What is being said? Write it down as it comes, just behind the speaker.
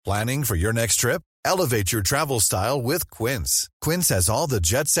Planning for your next trip? Elevate your travel style with Quince. Quince has all the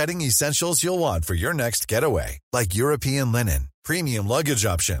jet-setting essentials you'll want for your next getaway, like European linen, premium luggage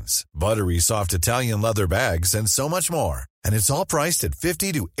options, buttery soft Italian leather bags, and so much more. And it's all priced at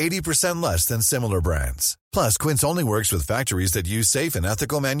 50 to 80% less than similar brands. Plus, Quince only works with factories that use safe and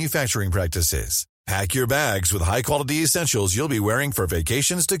ethical manufacturing practices. Pack your bags with high-quality essentials you'll be wearing for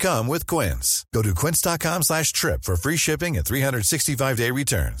vacations to come with Quince. Go to quince.com/trip for free shipping and 365-day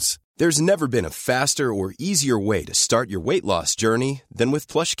returns. There's never been a faster or easier way to start your weight loss journey than with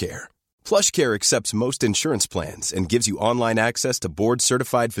PlushCare. PlushCare accepts most insurance plans and gives you online access to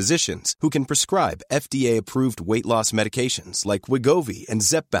board-certified physicians who can prescribe FDA-approved weight loss medications like Wegovy and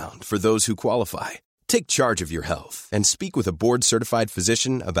Zepbound for those who qualify. Take charge of your health and speak with a board-certified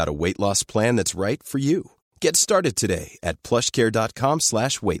physician about a weight loss plan that's right for you. Get started today at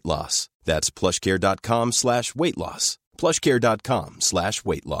plushcare.com/weight loss. That's plushcare.com/weight loss.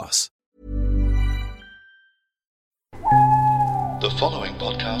 plushcare.com/weight loss. The following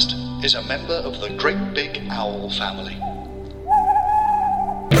podcast is a member of the Great Big Owl family.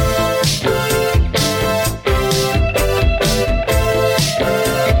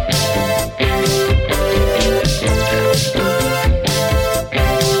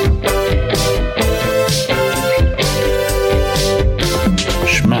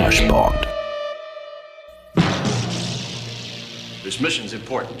 Smashbot. This mission's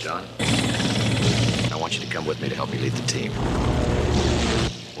important, John. I want you to come with me to help me lead the team.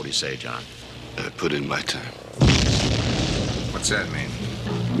 What do you say, John? I put in my time. What's that mean?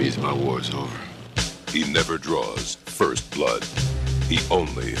 It means my war's over. He never draws first blood. He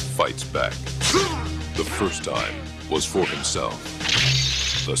only fights back. The first time was for himself.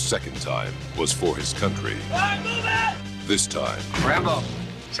 The second time was for his country. This time, Rambo,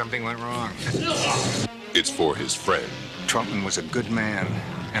 something went wrong. it's for his friend. Trumpen was a good man,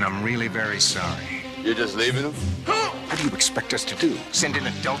 and I'm really very sorry. You're just leaving him? What do you expect us to do? Send in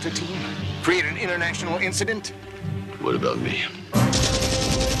a Delta team? Create an international incident? What about me?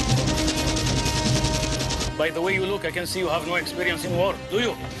 By the way you look, I can see you have no experience in war, do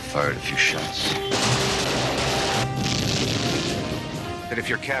you? Fired a few shots. That if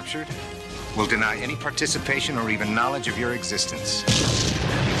you're captured, we'll deny any participation or even knowledge of your existence.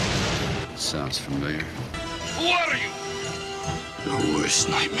 Sounds familiar. Who are you? Your worst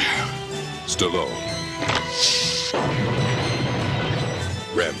nightmare. Stallone.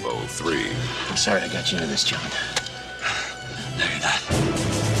 Rambo 3. I'm sorry I got you into this, John. No, you're not.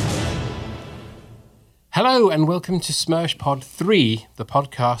 Hello and welcome to Smashpod 3, the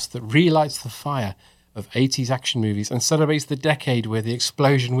podcast that relights the fire of 80s action movies and celebrates the decade where the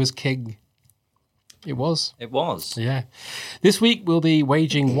explosion was king. It was. It was. Yeah. This week we'll be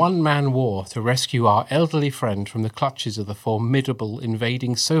waging one-man war to rescue our elderly friend from the clutches of the formidable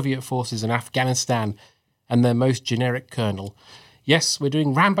invading Soviet forces in Afghanistan and their most generic colonel. Yes, we're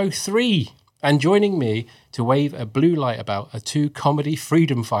doing Rambo 3. And joining me to wave a blue light about are two comedy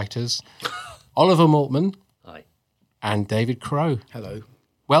freedom fighters, Oliver Maltman. Hi. And David Crow. Hello.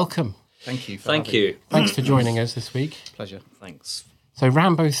 Welcome. Thank you. Thank you. Thanks for joining us this week. Pleasure. Thanks. So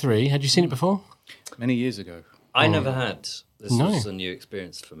Rambo 3, had you seen it before? Many years ago. I never had. This No. was a new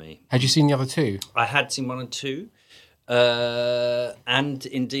experience for me. Had you seen the other two? I had seen 1 and 2. And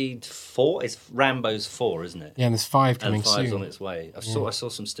indeed 4. It's Rambo's 4, isn't it? Yeah, and there's 5 coming And 5's soon. on its way. I saw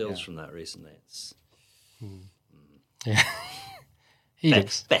some stills from that recently. It's Yeah. He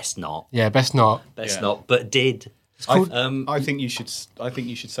looks. best not. Yeah, best not. Best not, but did. I think you should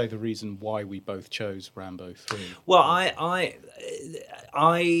say the reason why we both chose Rambo 3. Well, I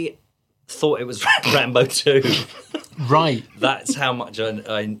thought it was Rambo 2. Right. That's how much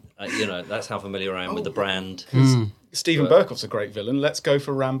I that's how familiar I am with the brand. Stephen Burkoff's a great villain. Let's go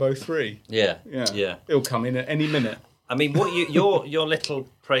for Rambo 3. Yeah. He'll come in at any minute. I mean, what your little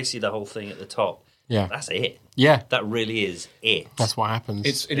Tracy, the whole thing at the top. Yeah. That's it. Yeah. That really is it. That's what happens.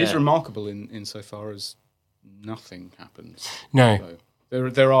 It is remarkable insofar as nothing happens. No. So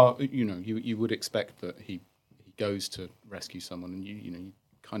there are, you would expect that he goes to rescue someone, and you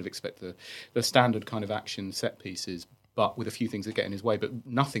kind of expect the standard kind of action set pieces, but with a few things that get in his way, but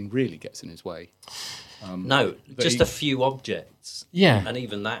nothing really gets in his way. No, just a few objects. Yeah. And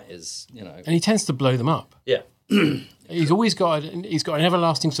even that is, And he tends to blow them up. Yeah. He's always got an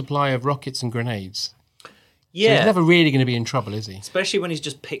everlasting supply of rockets and grenades. Yeah. So he's never really going to be in trouble, is he? Especially when he's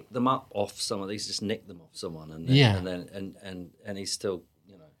just picked them up off someone. He's just nicked them off someone, and he's still,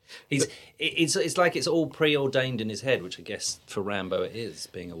 it's like it's all preordained in his head, which I guess for Rambo it is,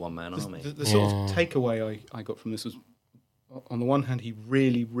 being a one-man army. The sort of takeaway I got from this was, on the one hand, he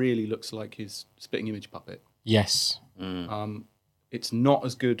really, really looks like his spitting image puppet. Yes. It's not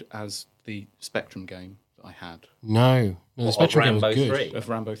as good as the Spectrum game that I had. No, the Spectrum game was Rambo good. 3? Of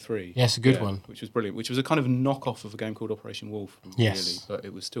Rambo 3. Yes, a good one. Which was brilliant. Which was a kind of knockoff of a game called Operation Wolf. Yes. Really, but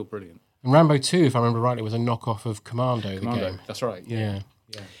it was still brilliant. And Rambo 2, if I remember rightly, was a knockoff of Commando, the game. That's right. Yeah.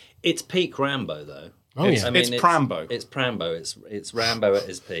 It's peak Rambo, though. Oh, yeah. I mean, it's Prambo. It's Prambo. It's Rambo at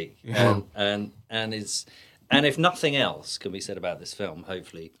his peak. Yeah. And if nothing else can be said about this film,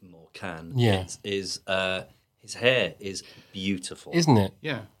 hopefully more can. Yeah. His hair is beautiful, Isn't it?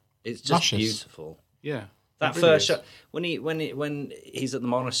 Yeah. It's just Luscious. beautiful. Yeah. That really first is. shot when he's at the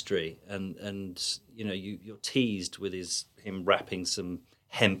monastery and you know you're teased with him wrapping some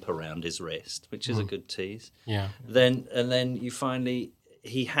hemp around his wrist, which is a good tease. Yeah. Then you finally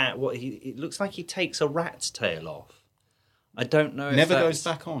it looks like he takes a rat's tail off. I don't know. Never goes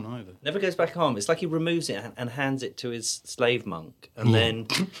back on either. Never goes back on. It's like he removes it and hands it to his slave monk, and then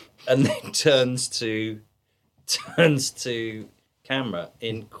turns to camera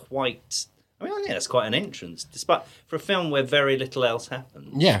in quite. I mean, I think that's quite an entrance, despite for a film where very little else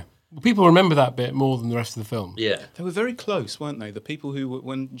happens. Yeah. Well, people remember that bit more than the rest of the film. Yeah. They were very close, weren't they? The people who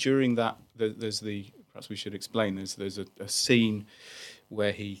were, during that, perhaps we should explain, there's a scene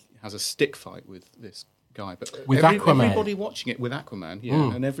where he has a stick fight with this guy. But with Aquaman. Everybody watching it with Aquaman,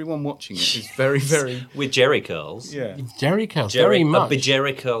 and everyone watching it is very, very... with Jerry curls. Yeah. Jerry curls, very much. A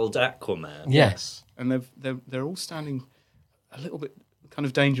Jerry curled Aquaman. Yes. And they're all standing a little bit kind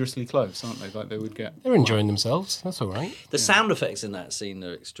of dangerously close, aren't they? Like they would get... They're enjoying themselves. That's all right. The sound effects in that scene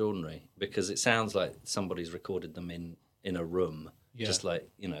are extraordinary because it sounds like somebody's recorded them in a room, just like,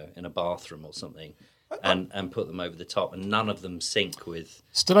 you know, in a bathroom or something, and put them over the top, and none of them sync with...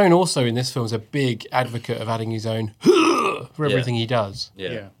 Stallone also in this film is a big advocate of adding his own for everything he does.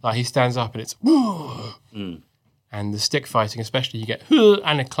 Yeah. Like he stands up and it's... And the stick fighting especially, you get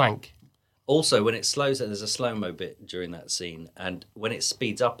and a clank. Also, when it slows down, there's a slow-mo bit during that scene, and when it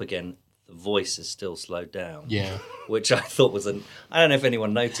speeds up again, the voice is still slowed down. Yeah. Which I thought was I don't know if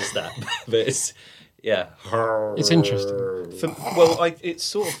anyone noticed that, but it's... Yeah. It's interesting. It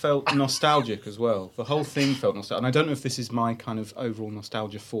sort of felt nostalgic as well. The whole thing felt nostalgic. And I don't know if this is my kind of overall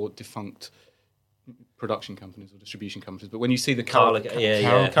nostalgia for defunct production companies or distribution companies, but when you see the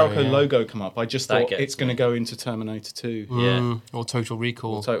Carolco logo come up, I just thought it's going to go into Terminator 2. Or Total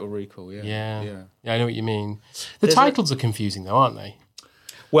Recall. Yeah, I know what you mean. The titles are confusing though, aren't they?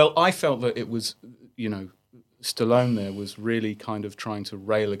 Well, I felt that it was, Stallone there was really kind of trying to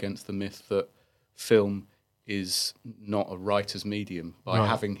rail against the myth that film is not a writer's medium by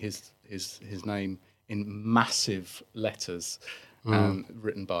having his name in massive letters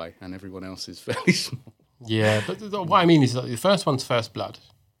written by, and everyone else is fairly small. Yeah, but what I mean is that the first one's First Blood.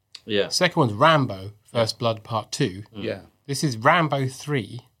 Yeah. Second one's Rambo, First Blood Part 2. Yeah. This is Rambo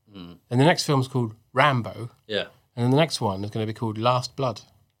 3. And the next film's called Rambo. Yeah. And then the next one is going to be called Last Blood.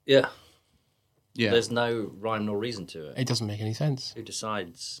 Yeah. Yeah. There's no rhyme nor reason to it. It doesn't make any sense. Who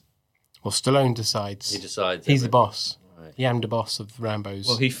decides? Well, Stallone decides. He decides. He's the boss. Right. He am the boss of Rambo's.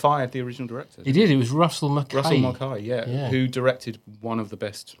 Well, he fired the original director. He did. It was Russell Mulcahy. Russell Mulcahy, who directed one of the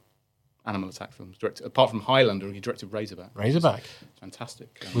best animal attack films. Apart from Highlander, he directed Razorback.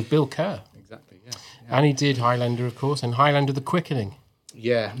 Fantastic. With Bill Kerr. Exactly, yeah. And he did Highlander, of course, and Highlander The Quickening.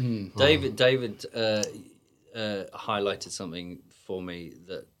 Yeah. David highlighted something for me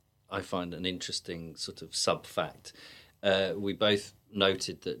that I find an interesting sort of sub-fact. We both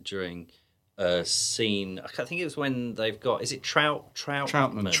noted that during a scene, I think it was when they've got, is it Troutman?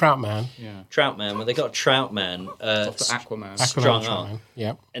 Troutman. Yeah. Troutman, when they got Troutman Aquaman strung up.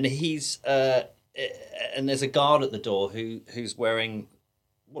 Yeah. And he's, and there's a guard at the door who's wearing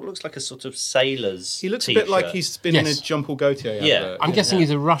what looks like a sort of sailor's He looks t-shirt. a bit like he's been in a Jean-Paul Gaultier advert. I'm guessing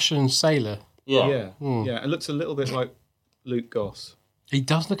he's a Russian sailor. Yeah. It looks a little bit like Luke Goss. He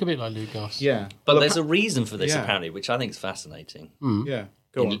does look a bit like Luke Goss. Yeah. But there's a reason for this, apparently, which I think is fascinating. Yeah.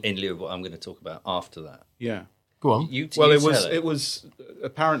 Go on. In lieu of what I'm going to talk about after that. Yeah. Go on. It was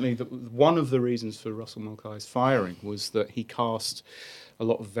apparently one of the reasons for Russell Mulcahy's firing was that he cast a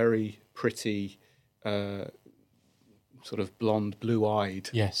lot of very pretty, sort of blonde,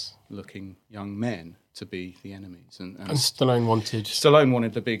 blue-eyed, looking young men to be the enemies, and Stallone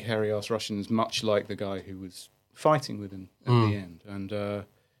wanted the big hairy-ass Russians, much like the guy who was fighting with him at the end, and.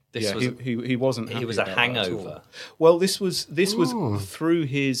 He wasn't happy. He was a about hangover. that at all. Well, this was through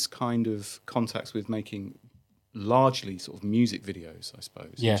his kind of contacts with making largely sort of music videos, I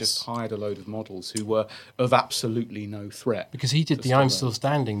suppose. Yes. He just hired a load of models who were of absolutely no threat. Because he did the I'm Still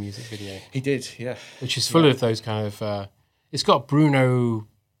Standing music video. He did, yeah. Which is full of those kind of... it's got Bruno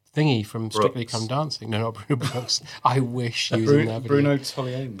thingy from Strictly Brooks. Come Dancing. No, not Bruno Brooks. I wish he was in that video. Bruno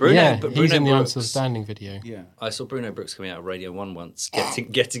Toliani. He's in the Ansel Standing video. Yeah, I saw Bruno Brooks coming out of Radio 1 once,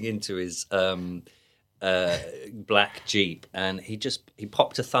 getting into his black Jeep, and he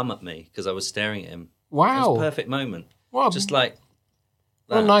popped a thumb at me because I was staring at him. Wow. It was a perfect moment. What? Just like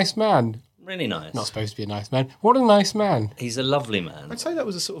that. What a nice man. Really nice. Not supposed to be a nice man. What a nice man. He's a lovely man. I'd say that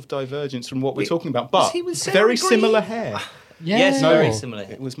was a sort of divergence from what we're talking about, but he with Sarah very Green? similar hair. Yes, very similar.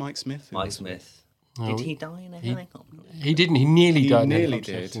 It was Mike Smith. Mike Smith. Oh, Did he die in a helicopter? He didn't. He nearly died. He in a nearly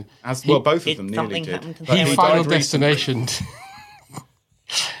helicopter. did. Well, both of them nearly did. But He he Final died Destination.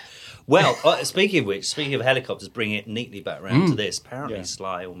 Well, speaking of helicopters, bringing it neatly back around to this, apparently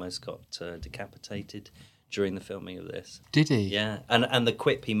Sly almost got decapitated during the filming of this. Did he? Yeah, and the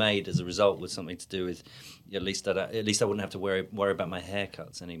quip he made as a result was something to do with at least I wouldn't have to worry about my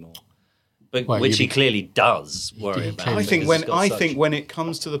haircuts anymore. But which he clearly does worry about. I think when it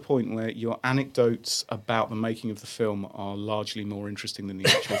comes to the point where your anecdotes about the making of the film are largely more interesting than the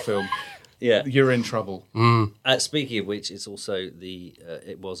actual film, you're in trouble. Speaking of which, it's also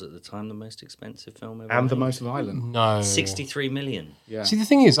it was at the time the most expensive film ever And made. the most violent. No. 63 million. Yeah. See, the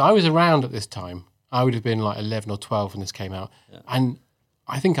thing is, I was around at this time. I would have been like 11 or 12 when this came out. Yeah. And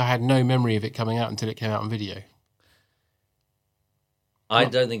I think I had no memory of it coming out until it came out on video. I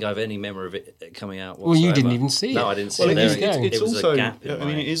don't think I have any memory of it coming out whatsoever. Well, you didn't even see it. No, I didn't see it. It was also, a gap in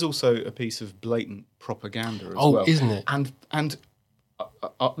it is also a piece of blatant propaganda as well. Oh, isn't it? And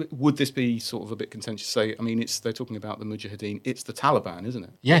would this be sort of a bit contentious to say, I mean, they're talking about the Mujahideen. It's the Taliban, isn't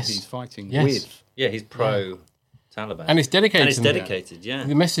it? Yes. He's fighting with. Yeah, he's pro-Taliban. And it's dedicated. And it's dedicated, yeah.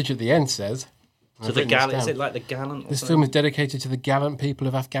 The message at the end says... To the gallant, is it like the gallant? This film is dedicated to the gallant people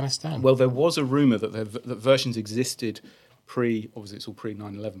of Afghanistan. Well, there was a rumour that that versions existed obviously it's all pre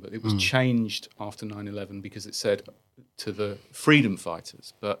 9/11, but it was changed after 9/11 because it said to the freedom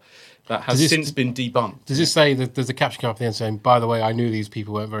fighters, but that has since been debunked. Does it say that there's a caption come up at the end saying, by the way, I knew these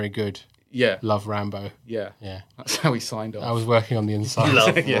people weren't very good. Yeah. Love Rambo. Yeah. Yeah. That's how he signed off. I was working on the inside.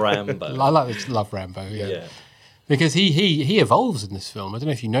 Love Rambo. I like this Love Rambo, yeah. Because he evolves in this film. I don't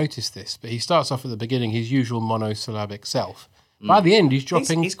know if you noticed this, but he starts off at the beginning his usual monosyllabic self. By the end, he's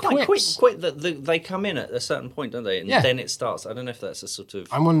dropping He's quite quips. quick. They come in at a certain point, don't they? And then it starts. I don't know if that's a sort of...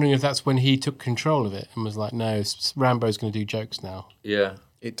 I'm wondering if that's when he took control of it and was like, no, Rambo's going to do jokes now. Yeah.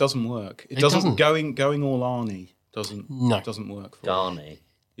 It doesn't work. It doesn't. Going all Arnie doesn't work for Garney.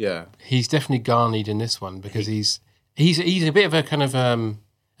 Yeah. He's definitely Garnied in this one because he's a bit of a kind of an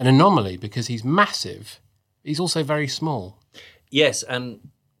anomaly because he's massive. He's also very small. Yes, and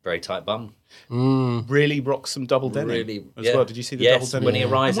very tight bum. Really rocks some double denim as well. Did you see the double denim? When he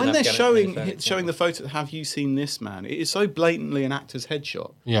arrives and when in they're showing the photo, have you seen this man? It is so blatantly an actor's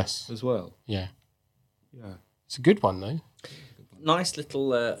headshot. Yes. As well. Yeah. Yeah. It's a good one, though. Nice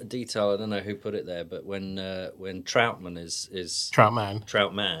little detail. I don't know who put it there, but when Troutman is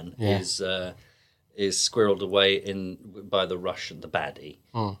Troutman is squirreled away by the Russian, the baddie.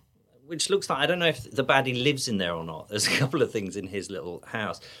 Which looks like, I don't know if the baddie lives in there or not. There's a couple of things in his little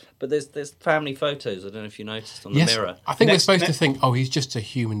house. But there's family photos. I don't know if you noticed on the mirror. I think we're supposed to think, he's just a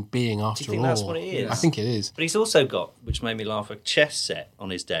human being after all. Do you think that's what it is? I think it is. But he's also got, which made me laugh, a chess set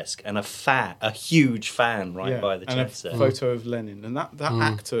on his desk and a huge fan by the chess set. And a photo of Lenin. And that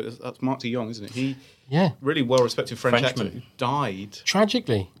actor, that's Mark de Jong, isn't it? He really well-respected French actor who died.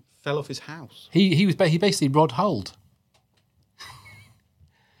 Tragically. Fell off his house. He basically Rod Hold.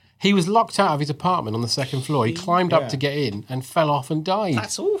 He was locked out of his apartment on the second floor. He climbed up to get in and fell off and died.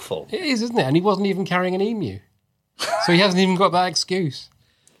 That's awful. It is, isn't it? And he wasn't even carrying an emu. So he hasn't even got that excuse.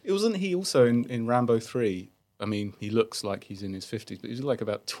 Wasn't he also in Rambo 3? I mean, he looks like he's in his 50s, but he's like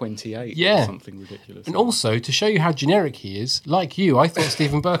about 28 or something ridiculous. And also, to show you how generic he is, like you, I thought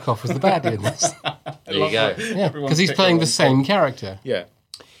Stephen Burkoff was the baddie in this. There you go. Yeah, because he's playing the same character. Yeah.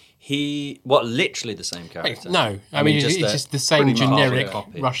 Literally the same character? No, I mean it's just the same generic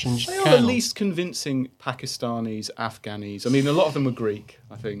Russian They are the least convincing Pakistanis, Afghanis. I mean, a lot of them were Greek,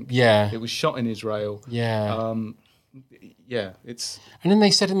 I think. Yeah. It was shot in Israel. Yeah. It's... And then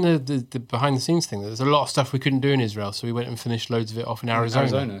they said in the behind-the-scenes thing that there's a lot of stuff we couldn't do in Israel, so we went and finished loads of it off in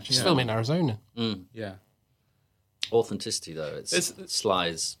Arizona. Just film it in Arizona. Yeah. Authenticity, though. It's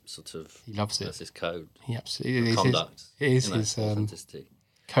Sly's sort of... He loves it. That's his code. He absolutely... Conduct. It is his... authenticity.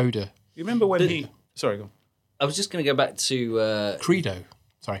 Coda. You remember when he... Sorry, go on. I was just going to go back to... Credo.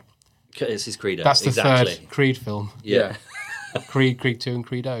 Sorry. It's his Credo. That's the third Creed film. Yeah. Creed 2 and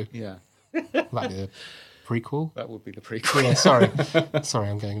Credo. Yeah. That'd be the prequel. That would be the prequel. Yeah, sorry,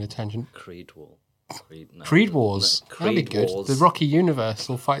 I'm going on a tangent. Creed Wars. That'd be good. Wars. The Rocky universe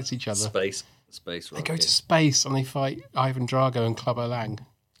all fights each other. Space Rocky. They go to space and they fight Ivan Drago and Clubber Lang.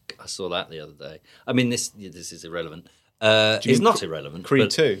 I saw that the other day. I mean, this is irrelevant. It's not irrelevant. Creed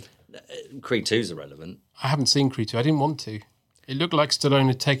 2? Creed 2 is irrelevant. I haven't seen Creed 2. I didn't want to. It looked like Stallone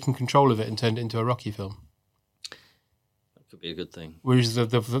had taken control of it and turned it into a Rocky film. That could be a good thing. Whereas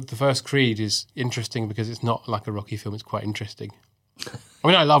the first Creed is interesting because it's not like a Rocky film. It's quite interesting. I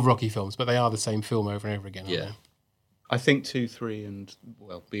mean, I love Rocky films, but they are the same film over and over again. Yeah. I think 2, 3, and,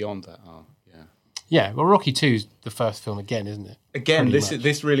 well, beyond that are, yeah. Yeah, well, Rocky 2 is the first film again, isn't it? Again,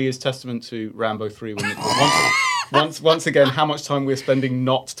 this really is testament to Rambo 3. Once again, how much time we're spending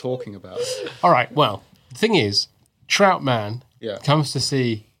not talking about it. All right, well, the thing is, Troutman Yeah. comes to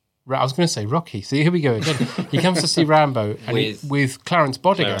see... I was going to say Rocky. See, here we go again. He comes to see Rambo and with Clarence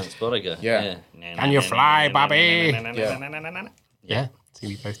Bodiger. Clarence Bodiger, yeah. Can you fly, Bobby? Yeah. See,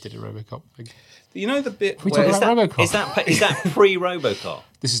 we both did a RoboCop thing. You know the bit we talk about RoboCop? Is that pre-RoboCop?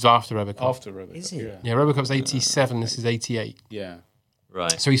 This is after RoboCop. After RoboCop, is it? Yeah, RoboCop's 87, this is 88. Yeah.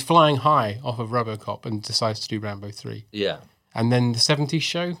 Right. So he's flying high off of RoboCop and decides to do Rambo 3. Yeah. And then the 70s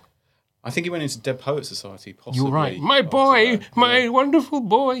show? I think he went into Dead Poet Society, possibly. You're right. My boy, my wonderful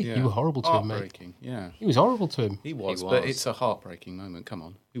boy. Yeah. You were horrible to him, mate. Heartbreaking, yeah. He was horrible to him. He was, but it's a heartbreaking moment. Come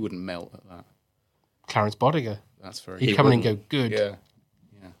on. Who wouldn't melt at that? Clarence Bodiger. That's very He'd come in and go, good. Yeah.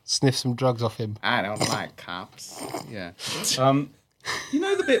 Sniff some drugs off him. I don't like cops. Yeah. You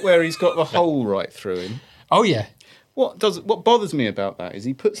know the bit where he's got the hole right through him? Oh, yeah. What bothers me about that is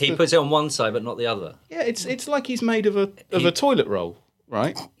he puts it on one side but not the other. Yeah, it's like he's made of a toilet roll,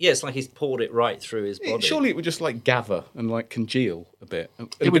 right? Yeah, it's like he's poured it right through his body. Surely it would just like gather and like congeal a bit.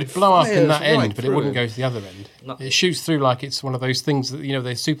 It would blow up in that right end, but it wouldn't go to the other end. It shoots through like it's one of those things that, you know,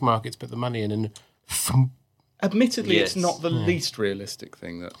 the supermarkets put the money in and... Admittedly, it's not the least realistic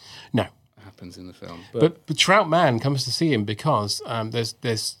thing that happens in the film. But Troutman comes to see him because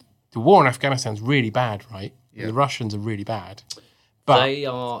there's the war in Afghanistan's really bad, right? Yeah. The Russians are really bad. But they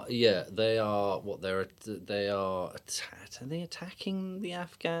are they attacking the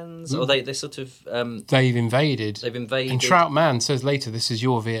Afghans? Or they sort of... they've invaded. And Troutman says later, this is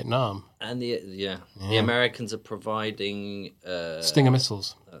your Vietnam. And the Americans are providing... Stinger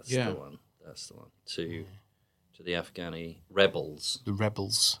missiles. That's the one. To the Afghani rebels. The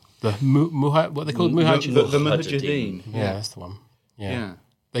rebels. The what they called Mujahideen. The Mujahideen. Yeah, that's the one. Yeah.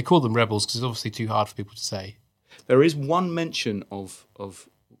 They call them rebels because it's obviously too hard for people to say. There is one mention of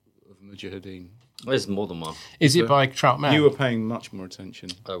Mujahideen. There's more than one. Is it by Troutman? You were paying much more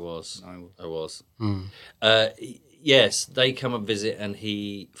attention. I was. Mm. Yes, they come and visit, and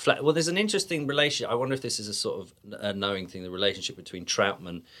he... Well, there's an interesting relationship. I wonder if this is a sort of a knowing thing, the relationship between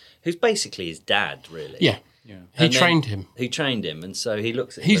Troutman, who's basically his dad, really. Yeah. He trained him. He trained him, and so he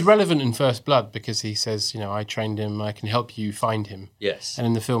looks at him. He's relevant in First Blood because he says, I trained him, I can help you find him. Yes. And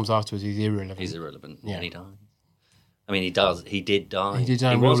in the films afterwards, he's irrelevant. Yeah. And he died. I mean, he did die. He did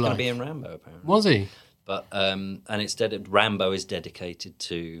die in He real was going life. to be in Rambo, apparently. Was he? But, and instead, Rambo is dedicated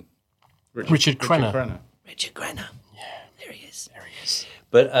to... Richard Crenna. Richard Crenna. Yeah. There he is.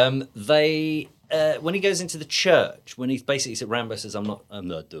 But they... when he goes into the church, when he basically said, Rambo says, I'm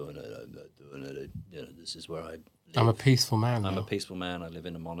not doing it. This is where I live. I'm a peaceful man. I'm a peaceful man. I live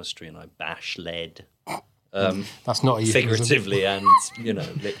in a monastery and I bash lead. That's not a figuratively and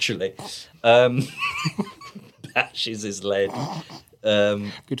literally. Bashes his lead.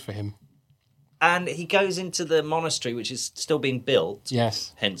 Good for him. And he goes into the monastery, which is still being built.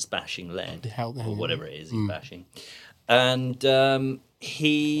 Yes. Hence bashing lead, or whatever it is he's bashing. And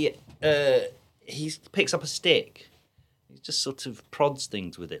he picks up a stick. He just sort of prods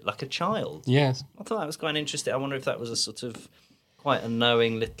things with it, like a child. Yes. I thought that was quite interesting. I wonder if that was a sort of quite a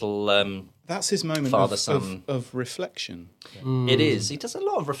knowing little that's his moment father-son of reflection. It is. He does a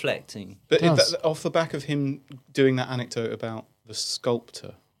lot of reflecting. But off the back of him doing that anecdote about the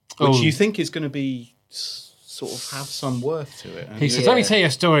sculptor, which you think is going to be sort of have some worth to it. He says, let me tell you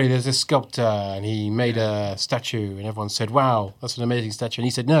a story. There's a sculptor and he made a statue and everyone said, wow, that's an amazing statue. And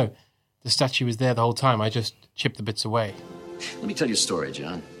he said, no, the statue was there the whole time. I just chipped the bits away. Let me tell you a story,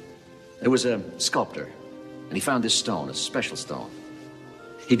 John. There was a sculptor, and he found this stone, a special stone.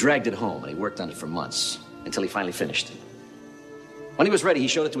 He dragged it home, and he worked on it for months, until he finally finished it. When he was ready, he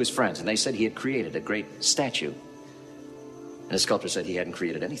showed it to his friends, and they said he had created a great statue. And the sculptor said he hadn't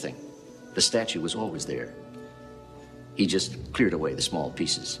created anything. The statue was always there. He just cleared away the small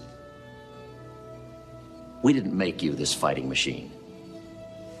pieces. We didn't make you this fighting machine.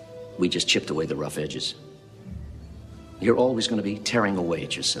 We just chipped away the rough edges. You're always going to be tearing away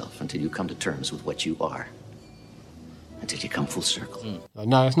at yourself until you come to terms with what you are. Until you come full circle.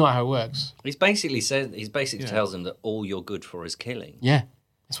 No, that's not how it works. He basically tells him that all you're good for is killing. Yeah.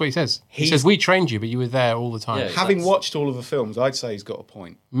 That's what he says. He says, we trained you, but you were there all the time. Yeah, Having watched all of the films, I'd say he's got a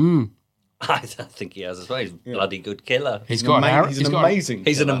point. I think he has as well. He's a bloody good killer. He's got an arrow. He's an amazing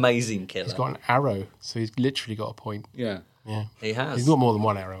He's an killer. amazing killer. He's got an arrow, so he's literally got a point. Yeah. Yeah. He has. He's got more than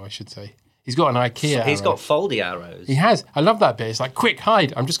one arrow, I should say. He's got an IKEA arrow. He's got foldy arrows. He has. I love that bit. It's like, quick,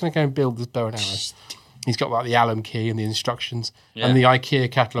 hide. I'm just going to go and build this bow and arrow. He's got like the Allen key and the instructions. Yeah. And the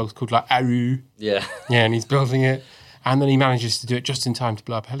IKEA catalogue's called like Arrow. Yeah. Yeah, and he's building it. And then he manages to do it just in time to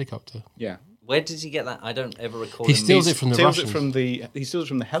blow up a helicopter. Yeah. Where did he get that? I don't ever recall. He steals it from the Russians. He steals it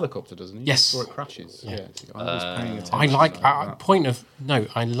from the helicopter, doesn't he? Yes. Before it crashes. Yeah. I like, point of note,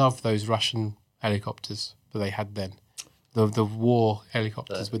 I love those Russian helicopters that they had then. The war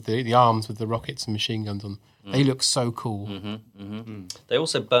helicopters with the arms with the rockets and machine guns on. They look so cool. They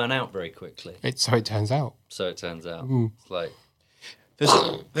also burn out very quickly. So it turns out. It's like...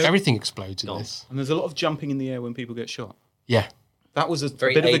 Everything explodes in this. And there's a lot of jumping in the air when people get shot. Yeah. That was a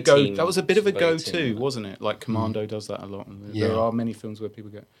Very bit of a go. A-team, That was a bit of a very go-to, A-team. wasn't it? Like Commando does that a lot. And Yeah. There are many films where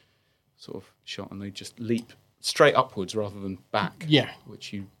people get sort of shot and they just leap straight upwards rather than back. Yeah.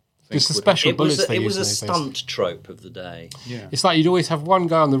 Which you think It's the would special It was bullets they a use in those days. stunt trope of the day. Yeah. It's like you'd always have one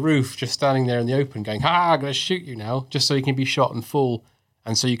guy on the roof just standing there in the open going, I'm going to shoot you now, just so he can be shot and fall,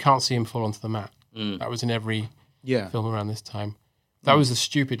 and so you can't see him fall onto the mat. That was in every film around this time. That was a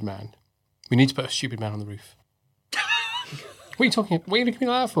stupid man. We need to put a stupid man on the roof. What are you talking about? What are you looking at me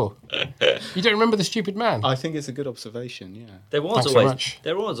like that for? You don't remember the stupid man? I think it's a good observation, yeah. There was Thanks very always much.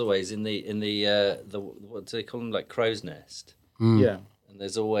 there was always in the what do they call them, like crow's nest, Yeah. and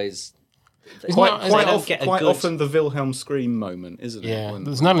there's always Quite they don't get a good- often the Wilhelm scream moment, isn't it? Yeah, When-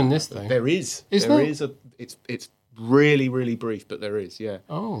 there's none in this, though. There is. Is there there? is a. It's really, really brief, but there is, yeah.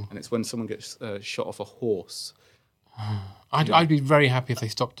 Oh. And it's when someone gets shot off a horse. I'd be very happy if they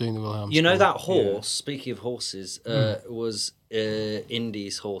stopped doing the Wilhelm. You know scream. that horse, speaking of horses, was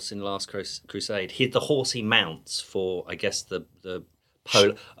Indy's horse in Last Crusade. The horse he mounts for, I guess, the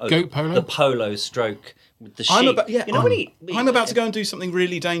polo... Goat polo? The polo stroke with the sheep. I'm about, yeah, you know when I'm about to go and do something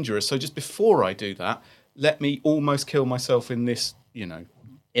really dangerous, so just before I do that, let me almost kill myself in this, you know...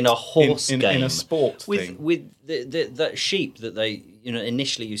 In a horse game. In a sport with, thing. With that sheep that they... You know,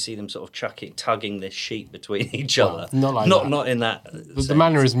 initially you see them sort of tugging this sheep between each other. Not like that. Not in that... The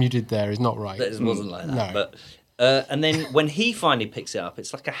mannerism you did there is not right. It wasn't like that. No. But and then when he finally picks it up,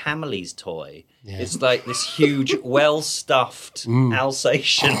 it's like a Hamleys toy. Yeah. It's like this huge, well-stuffed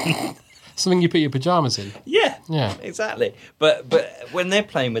Alsatian. Something you put your pajamas in. Yeah, Yeah. exactly. But when they're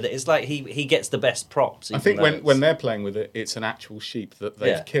playing with it, it's like he gets the best props. I think when they're playing with it, it's an actual sheep that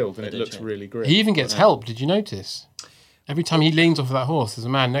they've killed, and it looks really great. He even gets help. Did you notice? Every time he leans off of that horse, there's a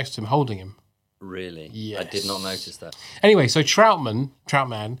man next to him holding him. Really? Yes. I did not notice that. Anyway, so Troutman,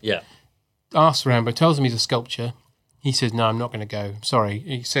 Yeah. asks Rambo, tells him he's a sculptor. He says, "No, I'm not going to go. Sorry."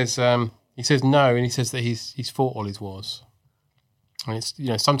 He says no, and he says that he's fought all his wars. And it's, you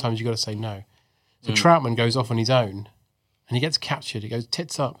know, sometimes you got to say no. So Troutman goes off on his own, and he gets captured. He goes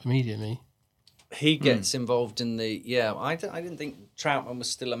tits up immediately. He gets involved in the I didn't think Troutman was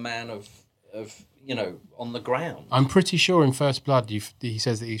still a man of you know, on the ground. I'm pretty sure in First Blood he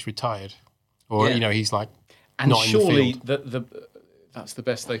says that he's retired, or Yeah. you know, he's like And not surely in the field. that's the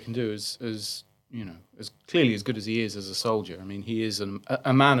best they can do, as you know, as clearly as good as he is as a soldier. I mean, he is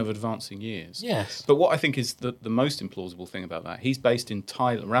a man of advancing years. Yes. But what I think is the most implausible thing about that, he's based in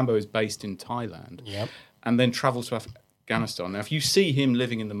Thailand. Rambo is based in Thailand. Yep. And then travels to Afghanistan. Now, if you see him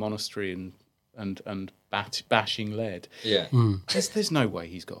living in the monastery and bashing lead, there's no way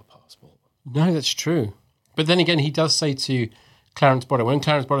he's got a passport. No, that's true. But then again, he does say to Clarence Boddicker, when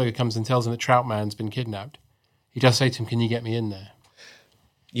Clarence Boddicker comes and tells him that Troutman's been kidnapped, he does say to him, "Can you get me in there?"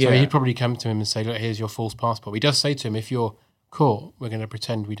 Yeah. So he'd probably come to him and say, "Look, here's your false passport." He does say to him, "If you're caught, we're going to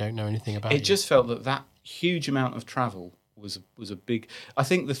pretend we don't know anything about you." It just felt that huge amount of travel was a big... I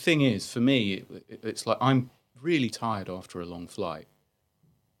think the thing is, for me, it's like I'm really tired after a long flight.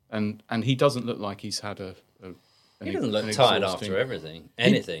 And he doesn't look like he's had He doesn't look tired after everything.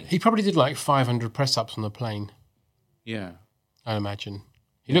 Anything. He probably did like 500 press-ups on the plane, Yeah. I imagine.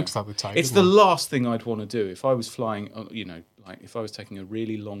 He looks like the type. It's the last thing I'd want to do if I was flying, you know, like if I was taking a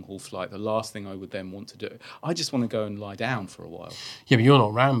really long haul flight, the last thing I would then want to do, I just want to go and lie down for a while. Yeah, but you're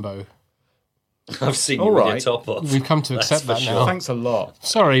not Rambo. I've seen All you with your right. top off. We've come to That's accept for that sure. now. Thanks a lot.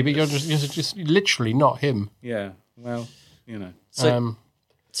 Sorry, but you're just literally not him. Yeah, well, you know.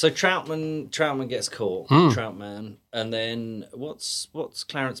 So Troutman gets caught, Troutman, and then what's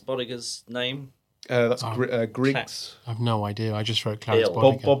Clarence Boddicker's name? That's Griggs. I've no idea. I just wrote Clarence Bill.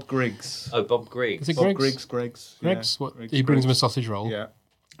 Boddicker. Bob Griggs. Oh, Bob Griggs. Is it Bob Griggs? Griggs. Griggs? Yeah. What? Griggs, He brings him a Griggs. sausage roll. Yeah.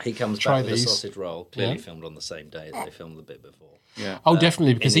 He comes try back with these. a sausage roll, clearly filmed on the same day as they filmed the bit before. Yeah. Oh,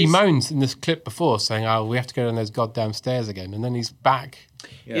 definitely, because he moans in this clip before saying, "Oh, we have to go down those goddamn stairs again," and then he's back.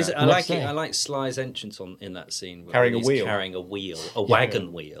 Yeah. I like Sly's entrance in that scene. Carrying a wheel. A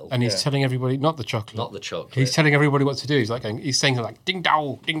wagon wheel. And he's telling everybody, not the chocolate. He's telling everybody what to do. He's like, he's saying like, ding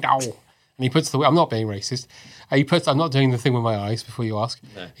dow, ding dow. And he puts the, I'm not being racist. I'm not doing the thing with my eyes before you ask.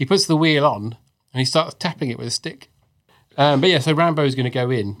 No. He puts the wheel on and he starts tapping it with a stick. But yeah, so Rambo's going to go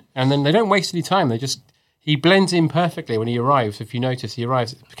in and then they don't waste any time. He blends in perfectly when he arrives. If you notice, he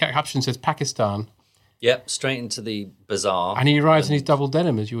arrives, the caption says Pakistan. Yep, straight into the bazaar. And he arrives in his double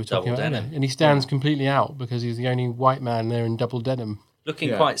denim, as you were talking about. Denim. And he stands completely out because he's the only white man there in double denim.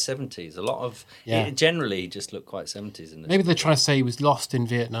 Looking quite 70s. A lot of... Yeah. It generally just looked quite 70s in this. Maybe they're trying to say he was lost in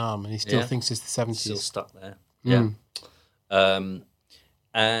Vietnam and he still thinks it's the 70s. Still stuck there. Mm. Yeah.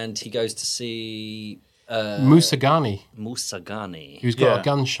 And he goes to see... Musagani. Who's got a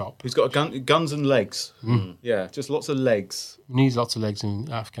gun shop. Who's got guns and legs. Mm. Yeah, just lots of legs. Needs lots of legs in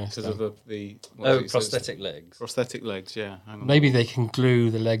Afghanistan. Because of the prosthetic legs. Prosthetic legs, yeah. Hang on. Maybe they can glue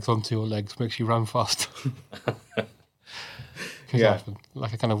the legs onto your legs, makes you run faster. Could happen.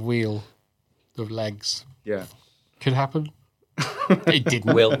 Like a kind of wheel of legs. Yeah. Could happen. It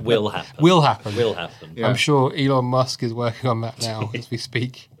didn't. Will happen. Will happen. Will happen. Yeah. I'm sure Elon Musk is working on that now as we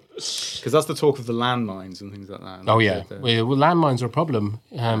speak. Because that's the talk of the landmines and things like that. Oh, yeah. Well, landmines are a problem.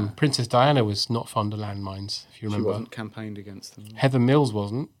 Princess Diana was not fond of landmines, if you remember. She wasn't campaigned against them. Heather Mills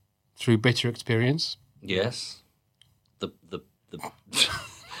wasn't, through bitter experience. Yes. The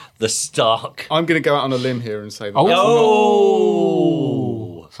stark. I'm going to go out on a limb here and say that.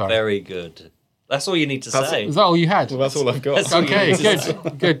 Sorry. Very good. That's all you need to say. Is that all you had? Well, that's all I've got. Okay,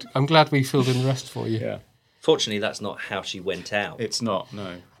 good. Good. I'm glad we filled in the rest for you. Yeah. Fortunately, that's not how she went out. It's not,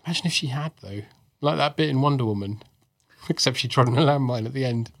 no. Imagine if she had, though. Like that bit in Wonder Woman. Except she trod on a landmine at the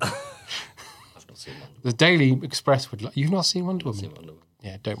end. I've not seen Wonder Woman. The Daily Express would... You've not seen Wonder Woman? I've seen Wonder Woman.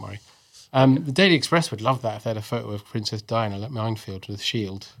 Yeah, don't worry. The Daily Express would love that if they had a photo of Princess Diana at Minefield with a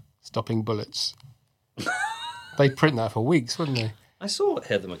shield, stopping bullets. They'd print that for weeks, wouldn't they? I saw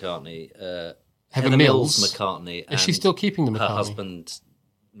Heather McCartney... Heather Mills McCartney. Is she still keeping the McCartney? Her husband,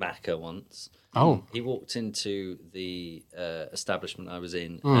 Macca, once. Oh. He walked into the establishment I was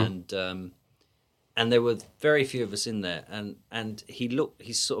in, and there were very few of us in there, and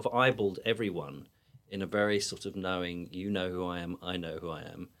he sort of eyeballed everyone in a very sort of knowing, you know who I am, I know who I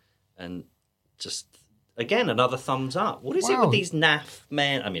am, and just, again, another thumbs up. What is it with these naff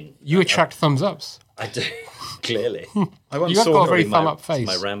men? I mean... You attract thumbs ups. I do, clearly. I once You have saw got a him very in thumb up face.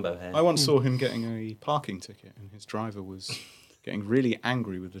 My Rambo hair. I once saw him getting a parking ticket, and his driver was getting really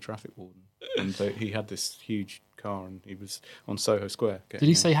angry with the traffic warden. And he had this huge car, and he was on Soho Square. Did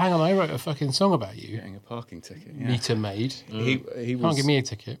he say, hang on, I wrote a fucking song about you? Getting a parking ticket, yeah. Meter maid. He Can't was, give me a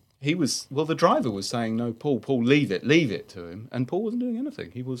ticket. He was, well, the driver was saying, no, Paul, leave it to him. And Paul wasn't doing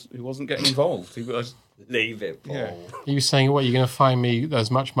anything. He wasn't getting involved. He was... Leave it, Paul. Yeah. He was saying, what, you're going to find me as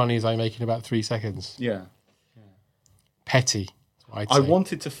much money as I make in about 3 seconds? Yeah. Petty. I'd I say.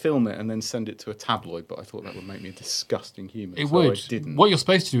 wanted to film it and then send it to a tabloid, but I thought that would make me a disgusting human. It so would. I didn't. What you're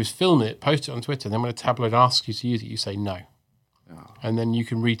supposed to do is film it, post it on Twitter, and then when a tabloid asks you to use it, you say no. Oh. And then you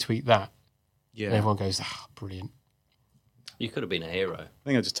can retweet that. Yeah. And everyone goes, brilliant. You could have been a hero. I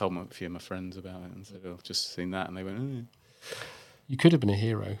think I just told a few of my friends about it and said, I've just seen that. And they went, You could have been a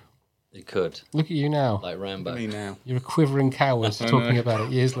hero. You could. Look at you now. Like Rambo. Me now. You're a quivering coward talking about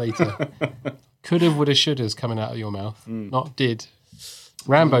it years later. Could have, would have, should have coming out of your mouth. Not did.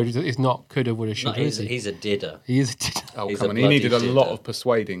 Rambo is not could have, would have, should have. He's a didder. He is a didder. Oh, He's come a on. He needed a bloody lot didder. of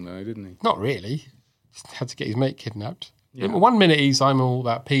persuading, though, didn't he? Not really. Just had to get his mate kidnapped. Yeah. One minute I'm all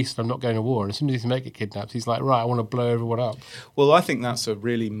about peace and I'm not going to war. And as soon as his mate gets kidnapped, he's like, right, I want to blow everyone up. Well, I think that's a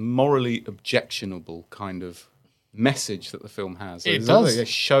really morally objectionable kind of message that the film has. It does.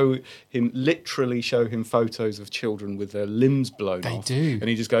 They literally show him photos of children with their limbs blown off. They do. And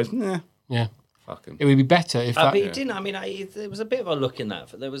he just goes, nah, Yeah. fuck him. It would be better if that... But he didn't. I mean, there was a bit of a look in that.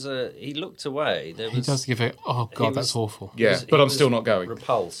 He looked away. He does give it, oh God, that's awful. Yeah, but I'm still not going.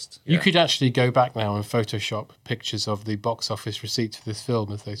 Repulsed. You could actually go back now and Photoshop pictures of the box office receipts for this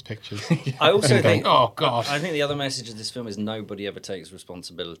film as those pictures. I also think, oh God. I think the other message of this film is nobody ever takes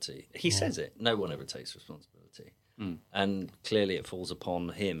responsibility. He says it. No one ever takes responsibility. And clearly it falls upon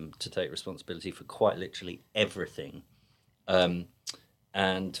him to take responsibility for quite literally everything.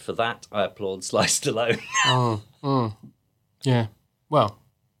 And for that, I applaud Sly Stallone. Yeah. Well,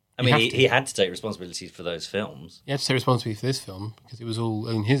 I mean, he had to take responsibility for those films. he had to take responsibility for this film because it was all,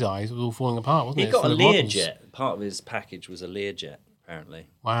 in his eyes, it was all falling apart, wasn't it? He got a Full of models. Learjet. Part of his package was a Learjet, apparently.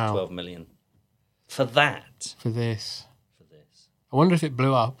 Wow. 12 million. For that. For this. I wonder if it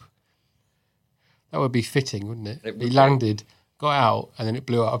blew up. That would be fitting, wouldn't it? It would He be. landed, got out, and then it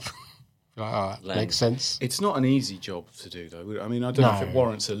blew up. Like, oh, that makes sense. It's not an easy job to do, though. I mean, I don't know if it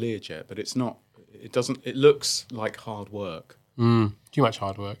warrants a Learjet, but it's not. It doesn't. It looks like hard work. Too much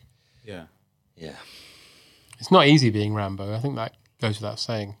hard work. Yeah. Yeah. It's not easy being Rambo. I think that goes without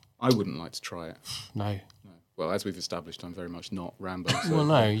saying. I wouldn't like to try it. No. Well, as we've established, I'm very much not Rambo. So. Well,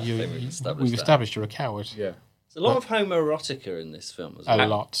 no, we've that. established you're a coward. Yeah. There's a lot of homoerotica in this film as well. A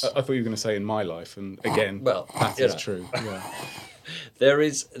lot. I thought you were going to say in my life, and again, well, that is true. Yeah. There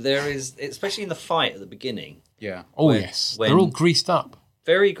is, especially in the fight at the beginning. Yeah. Oh, yes. They're all greased up.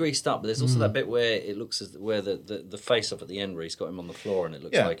 Very greased up, but there's also that bit where it looks as where the face off at the end where he's got him on the floor and it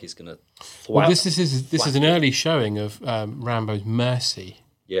looks like he's going to. Well, this is an early showing of Rambo's mercy.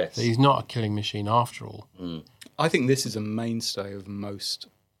 Yes, that he's not a killing machine after all. I think this is a mainstay of most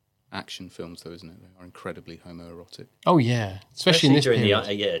action films, though, isn't it? They are incredibly homoerotic. Oh yeah, especially in this during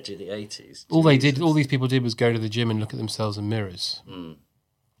period. the 80s. All these people did was go to the gym and look at themselves in mirrors.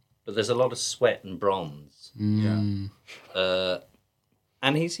 But there's a lot of sweat and bronze. Yeah.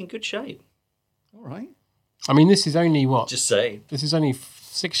 And he's in good shape. All right. I mean, this is only what? Just say. This is only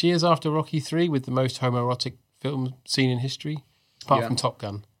 6 years after Rocky III with the most homoerotic film seen in history, apart from Top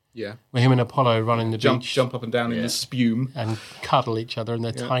Gun. Yeah. Where him and Apollo run in the beach. Jump up and down in the spume. And cuddle each other in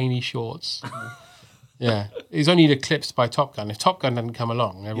their tiny shorts. Yeah. He's only eclipsed by Top Gun. If Top Gun hadn't come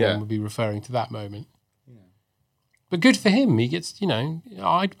along, everyone would be referring to that moment. Yeah. But good for him. He gets,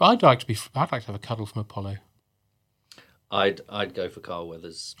 I'd like to have a cuddle from Apollo. I'd go for Carl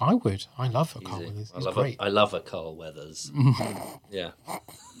Weathers. I would. I love a Carl Weathers. He's great. I love a Carl Weathers. Yeah.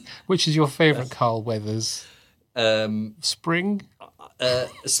 Which is your favourite Carl Weathers? Spring?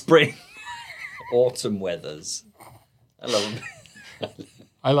 Spring. Autumn Weathers. I love him.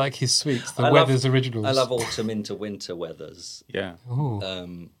 I like his sweets, Weathers originals. I love autumn into winter Weathers. Yeah.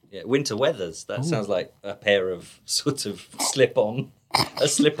 Winter Weathers. That sounds like a pair of sort of slip-on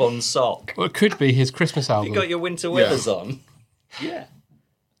sock. Well, it could be his Christmas album. You got your Winter Weathers on. Yeah.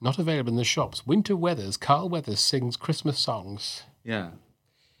 Not available in the shops. Winter Weathers. Carl Weathers sings Christmas songs. Yeah.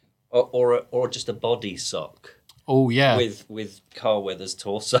 Or just a body sock. Oh yeah. With Carl Weathers'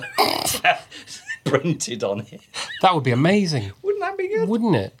 torso printed on it. That would be amazing. Wouldn't that be good?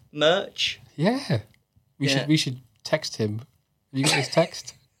 Wouldn't it? Merch. Yeah. We should text him. Have you got his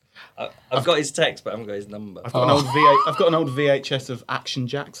text? I've got his text, but I haven't got his number. I've got an old VHS of Action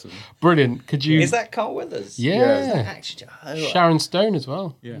Jackson. Brilliant. Could you? Is that Carl Weathers? Yeah. Is that Action Sharon Stone as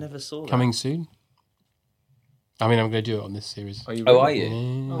well. Yeah. Never saw that. Coming soon. I mean, I'm going to do it on this series. Are you? Oh, are you?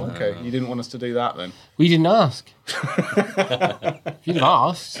 Yeah. Oh, okay. You didn't want us to do that then? We didn't ask. If you'd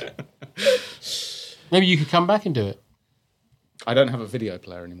asked, maybe you could come back and do it. I don't have a video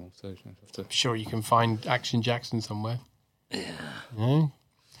player anymore, so I have to. Sure, you can find Action Jackson somewhere. Yeah.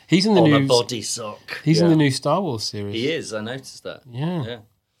 He's in the on new a body sock. He's in the new Star Wars series. He is. I noticed that. Yeah.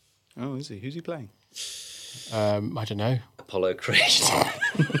 Oh, is he? Who's he playing? I don't know. Apollo Creed.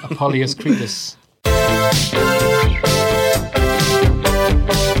 Apollonius Cretus.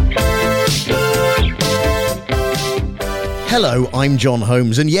 Hello, I'm John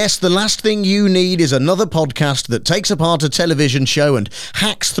Holmes, and yes, the last thing you need is another podcast that takes apart a television show and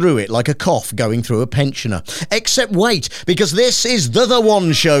hacks through it like a cough going through a pensioner. Except wait, because this is The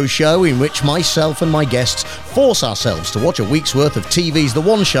One Show in which myself and my guests force ourselves to watch a week's worth of TV's The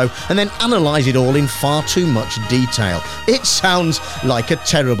One Show and then analyse it all in far too much detail. It sounds like a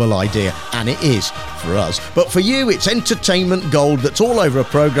terrible idea, and it is for us. But for you, it's entertainment gold that's all over a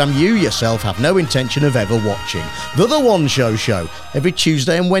programme you yourself have no intention of ever watching. The One Show, every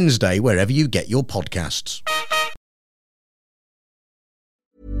Tuesday and Wednesday, wherever you get your podcasts.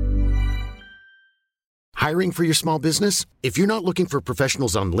 Hiring for your small business? If you're not looking for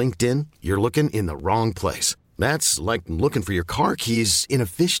professionals on LinkedIn, you're looking in the wrong place. That's like looking for your car keys in a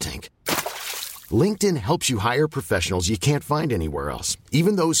fish tank. LinkedIn helps you hire professionals you can't find anywhere else,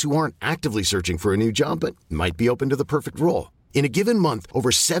 even those who aren't actively searching for a new job but might be open to the perfect role. In a given month,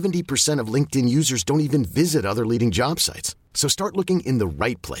 over 70% of LinkedIn users don't even visit other leading job sites. So start looking in the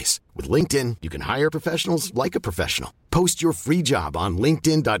right place. With LinkedIn, you can hire professionals like a professional. Post your free job on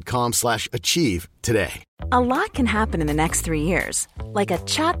linkedin.com/achieve today. A lot can happen in the next 3 years. Like a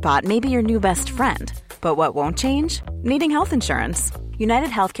chatbot may be your new best friend. But what won't change? Needing health insurance. United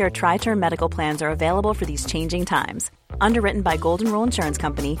Healthcare Tri-Term Medical Plans are available for these changing times. Underwritten by Golden Rule Insurance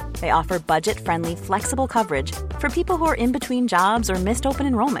Company, they offer budget-friendly, flexible coverage for people who are in between jobs or missed open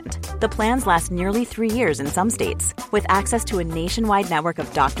enrollment. The plans last nearly 3 years in some states, with access to a nationwide network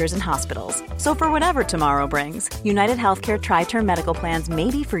of doctors and hospitals. So for whatever tomorrow brings, United Healthcare Tri-Term Medical Plans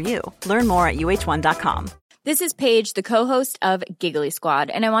may be for you. Learn more at uh1.com. This is Paige, the co-host of Giggly Squad,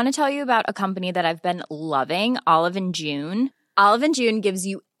 and I want to tell you about a company that I've been loving, Olive & June. Olive & June gives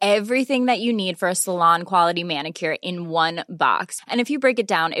you everything that you need for a salon-quality manicure in one box. And if you break it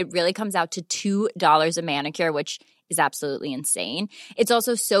down, it really comes out to $2 a manicure, which is absolutely insane. It's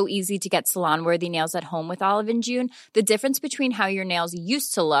also so easy to get salon-worthy nails at home with Olive & June. The difference between how your nails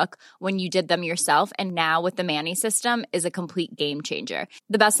used to look when you did them yourself and now with the Mani system is a complete game changer.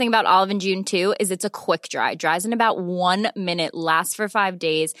 The best thing about Olive & June, too, is it's a quick dry. Dries in about 1 minute, lasts for 5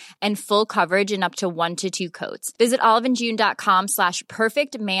 days, and full coverage in up to 1 to 2 coats. Visit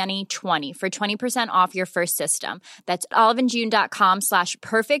oliveandjune.com/perfectmani20 for 20% off your first system. That's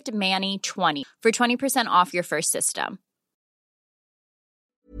oliveandjune.com/perfectmani20 for 20% off your first system.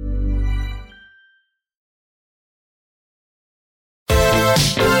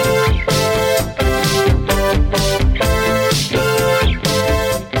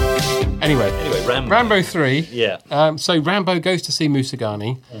 Anyway, Rambo 3. Yeah. So Rambo goes to see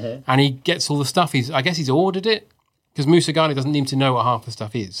Musagani, and he gets all the stuff. I guess he's ordered it because Musagani doesn't need to know what half the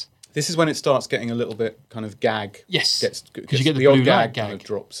stuff is. This is when it starts getting a little bit kind of gag. Yes, because you get the odd blue light kind gag of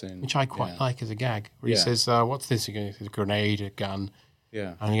drops in, which I quite like as a gag. Where he says, "What's this?" He goes, "It's a grenade, a gun."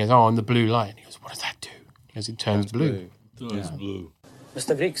 Yeah. And he goes, "Oh, and the blue light." And he goes, "What does that do?" He goes, "It turns blue." Turns blue.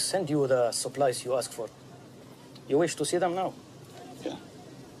 Mr. Greek sent you the supplies you asked for. You wish to see them now? Yeah.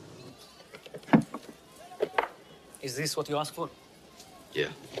 Is this what you asked for? Yeah.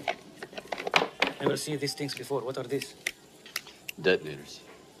 Never seen these things before. What are these? Detonators.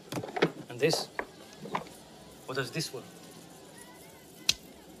 And this? What does this for?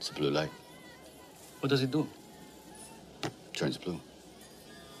 It's a blue light. What does it do? Turns blue.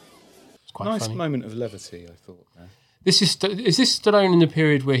 It's quite nice funny. moment of levity, I thought. There. Is this Stallone in the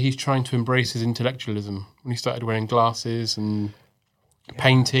period where he's trying to embrace his intellectualism? When he started wearing glasses and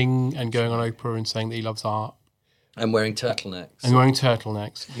painting and going on Oprah and saying that he loves art? And wearing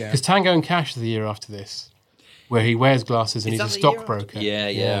turtlenecks. Yeah. Because Tango and Cash is the year after this, where he wears glasses and he's a stockbroker.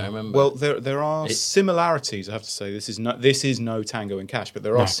 Yeah, I remember. Well, there are similarities. I have to say, this is no Tango and Cash, but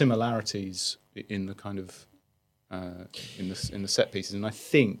there are similarities in the kind of in the set pieces, and I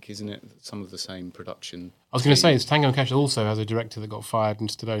think, isn't it, some of the same production? I was going to say, Tango and Cash also has a director that got fired, and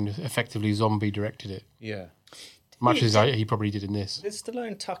Stallone effectively zombie directed it. Yeah. Much as he probably did in this. Did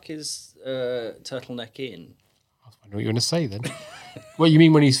Stallone tuck his turtleneck in? I know what you're going to say then. What you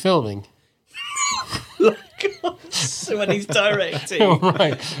mean when he's filming? So when he's directing. Oh,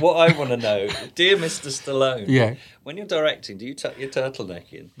 right. What I want to know, dear Mr. Stallone. Yeah. When you're directing, do you tuck your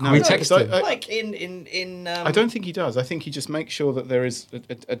turtleneck in? No, we text him. Like in I don't think he does. I think he just makes sure that there is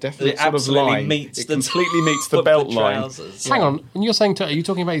a definite It sort of absolutely line. meets It the completely meets the top of belt the line. trousers. Hang on, when you're saying, are you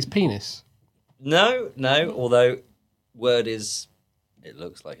talking about his penis? No. Although word is, it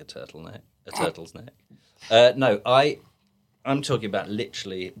looks like a turtle's neck. No, I'm talking about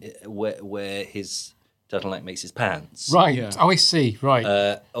literally where his turtleneck makes his pants. Right. Yeah. Oh, I see.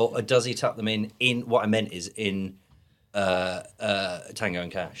 Right. Or does he tuck them in? What I meant is in Tango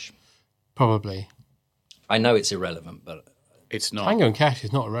and Cash. Probably. I know it's irrelevant, but it's not. Tango and Cash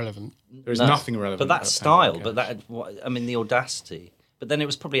is not irrelevant. There is nothing irrelevant. But that about style, Tango and but the audacity. But then it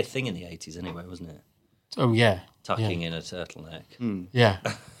was probably a thing in the 80s anyway, wasn't it? Oh, yeah. Tucking in a turtleneck. Yeah.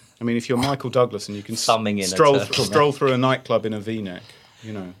 I mean, if you're Michael Douglas and you can Thumbing in a stroll turtleneck. through a nightclub in a V-neck,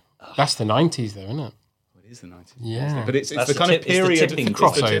 you know. That's the 90s, though, isn't it? It is the 90s. Yeah. But it's That's the kind of period, it's the tipping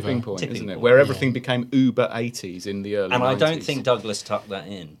tipping point, Tipping isn't it? point, Where everything became uber 80s in the early 90s. And I don't think Douglas tucked that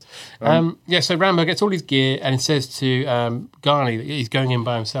in. So Rambo gets all his gear and says to Ghani that he's going in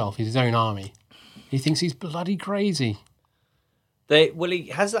by himself. He's his own army. He thinks he's bloody crazy. He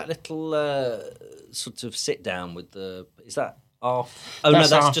has that little sort of sit down with the. Is that off? Oh,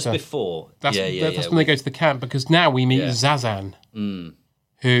 that's after. Just before. That's when they go to the camp, because now we meet Zazan, who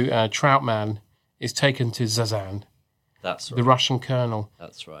Troutman is taken to Zazan. That's right. The Russian colonel.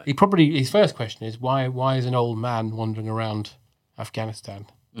 That's right. His first question is why is an old man wandering around Afghanistan?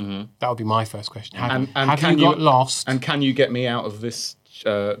 Mm-hmm. That would be my first question. Have you got lost? And can you get me out of this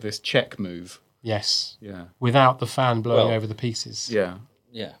check move? Yes. Yeah. Without the fan blowing over the pieces. Yeah.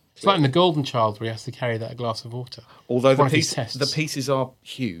 Yeah. It's like in The Golden Child where he has to carry that glass of water. Although the pieces are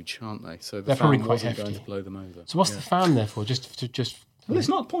huge, aren't they? So the fan wasn't going to blow them over. So what's the fan there for? Just well, it's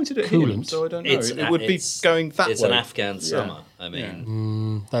not pointed at coolant. him, so I don't know. It would be going that way. It's an Afghan summer. I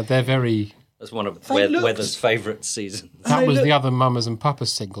mean, they're very. That's one of Weather's favourite seasons. That was the other Mamas and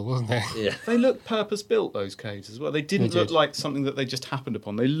Papas single, wasn't it? Yeah. They look purpose-built, those caves as well. They didn't look like something that they just happened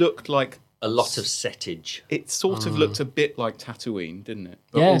upon. They looked like a lot of settage. It sort of looked a bit like Tatooine, didn't it?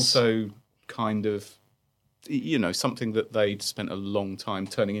 But yes. also kind of something that they'd spent a long time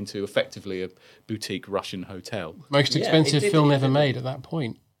turning into effectively a boutique Russian hotel. Most expensive film ever made at that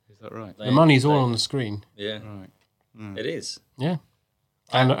point. Is that right? The money's all on the screen. Yeah. Right. It is. Yeah.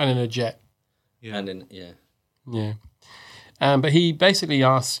 And in a jet. Yeah. And Yeah. But he basically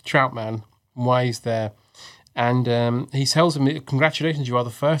asks Troutman why he's there. And he tells him, congratulations, you are the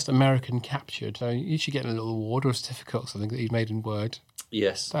first American captured. So you should get a little award or a certificate or something that he'd made in Word.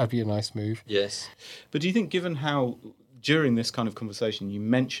 Yes. That'd be a nice move. Yes. But do you think, given how, during this kind of conversation, you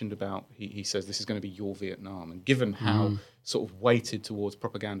mentioned about, he says this is going to be your Vietnam, and given how sort of weighted towards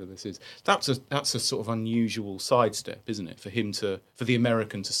propaganda this is, that's a sort of unusual sidestep, isn't it, for the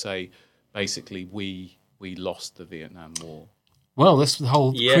American to say, basically, we lost the Vietnam War. Well, that's the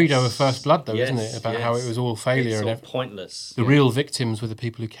whole credo of First Blood, though, isn't it? About how it was all failure. It's all and pointless. The real victims were the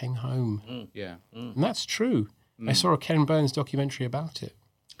people who came home. Yeah. And that's true. I saw a Ken Burns documentary about it.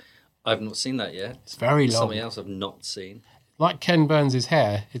 I've not seen that yet. It's very long. Something else I've not seen. Like Ken Burns'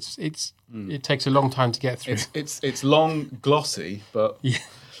 hair, it takes a long time to get through. It's long, glossy, but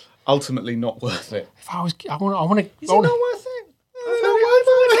ultimately not worth it. If I want to. Is it not worth it?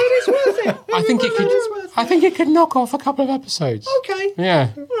 It is worth it. I think it could knock off a couple of episodes. Okay. Yeah.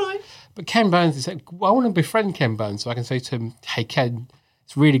 All right. But Ken Burns, I want to befriend Ken Burns so I can say to him, hey, Ken,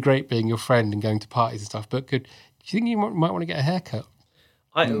 it's really great being your friend and going to parties and stuff, but do you think you might want to get a haircut?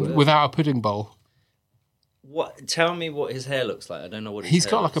 Without a pudding bowl? What? Tell me what his hair looks like. I don't know what He's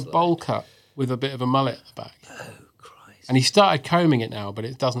got like a bowl cut with a bit of a mullet at the back. Oh, Christ. And he started combing it now, but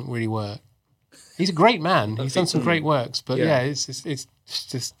it doesn't really work. He's a great man. He's done some great works, but it's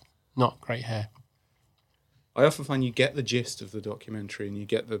just not great hair. I often find you get the gist of the documentary and you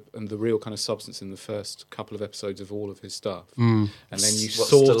get the real kind of substance in the first couple of episodes of all of his stuff. And then you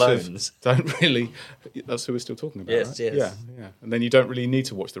don't really... That's who we're still talking about, yes, right? Yes. Yeah. And then you don't really need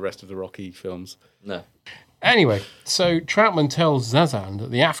to watch the rest of the Rocky films. No. Anyway, so Troutman tells Zazan that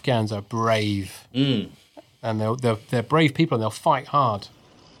the Afghans are brave. And they're brave people and they'll fight hard.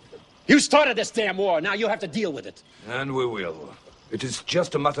 You started this damn war. Now you have to deal with it. And we will. It is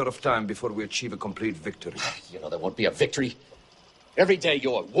just a matter of time before we achieve a complete victory. You know there won't be a victory. Every day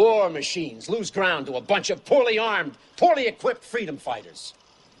your war machines lose ground to a bunch of poorly armed, poorly equipped freedom fighters.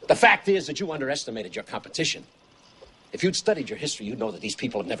 The fact is that you underestimated your competition. If you'd studied your history, you'd know that these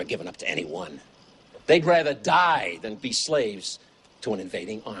people have never given up to anyone. They'd rather die than be slaves to an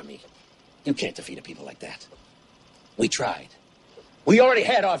invading army. You can't defeat a people like that. We tried. We already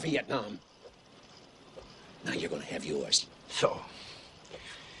had our Vietnam. Now you're going to have yours. So,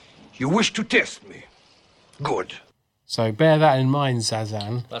 you wish to test me? Good. So bear that in mind,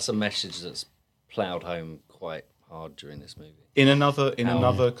 Zazan. That's a message that's ploughed home quite hard during this movie. In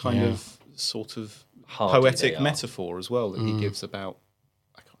another kind of sort of poetic metaphor as well that he gives about...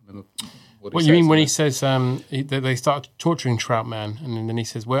 I can't remember what you mean when he says they start torturing Troutman and then he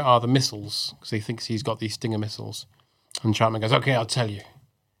says, where are the missiles? Because he thinks he's got these Stinger missiles. And Troutman goes, okay, I'll tell you.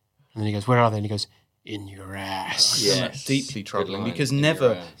 And then he goes, where are they? And he goes, in your ass. Yes. Deeply troubling, because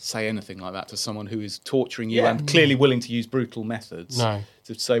never say anything like that to someone who is torturing you and clearly willing to use brutal methods. No.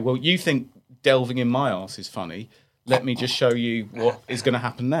 To say, well, you think delving in my arse is funny. Let me just show you what is going to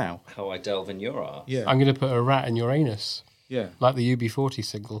happen now. How I delve in your arse. Yeah. I'm going to put a rat in your anus. Yeah. Like the UB40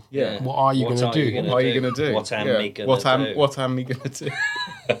 single. Yeah. What are you going to do? What are you going to do? What am me going to do? What am me going to do?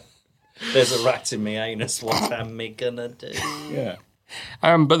 There's a rat in me anus. What am me going to do? Yeah.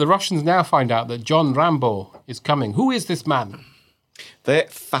 But the Russians now find out that John Rambo is coming. Who is this man? They're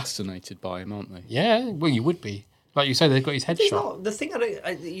fascinated by him, aren't they? Yeah, well, you would be. Like you say, they've got his headshot. The thing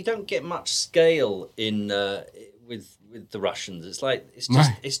you don't get much scale in with the Russians. It's like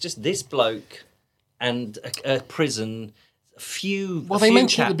it's just this bloke and a prison. They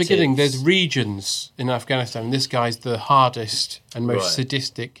mentioned at the beginning there's regions in Afghanistan. This guy's the hardest and most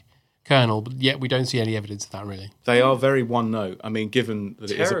sadistic colonel, but yet we don't see any evidence of that, really. They are very one note. I mean, given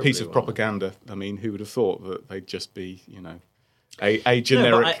that it is a piece of propaganda, I mean, who would have thought that they'd just be, a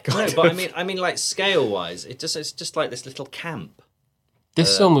generic I mean, like scale-wise, it's just like this little camp.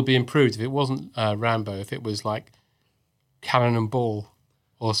 This film would be improved if it wasn't Rambo, if it was like Cannon and Ball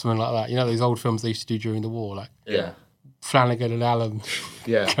or something like that. You know, those old films they used to do during the war, like Flanagan and Allen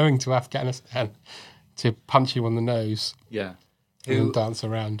going to Afghanistan to punch you on the nose. Yeah. And dance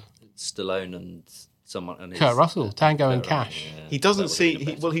around. Stallone and someone. And Kurt Russell, Tango and Cash. Yeah. He doesn't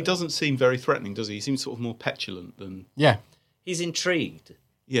seem very threatening, does he? He seems sort of more petulant than... Yeah. He's intrigued.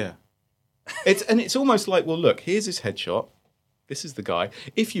 Yeah. It's almost like, well, look, here's his headshot. This is the guy.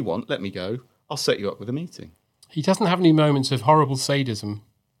 If you want, let me go. I'll set you up with a meeting. He doesn't have any moments of horrible sadism.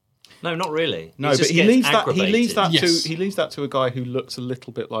 No, not really. No, but he leaves that. Yes. He leaves that to a guy who looks a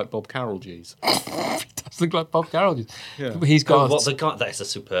little bit like Bob Carroll. Geez. Does look like Bob Carroll. Yeah. But he's got. That's a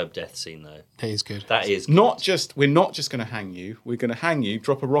superb death scene, though. That is good. That is good. We're not just going to hang you. We're going to hang you,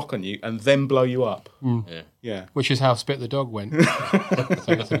 drop a rock on you, and then blow you up. Yeah. Yeah. Which is how Spit the Dog went. So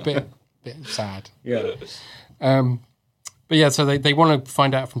it's a bit sad. Yeah. But yeah, so they want to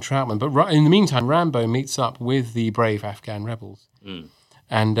find out from Troutman. But in the meantime, Rambo meets up with the brave Afghan rebels.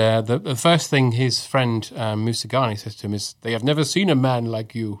 And the first thing his friend Musagani says to him is, "They have never seen a man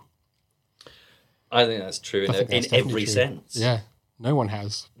like you." I think that's true in every sense. Yeah, no one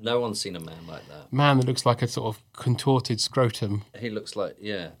has. No one's seen a man like that. Man that looks like a sort of contorted scrotum. He looks like,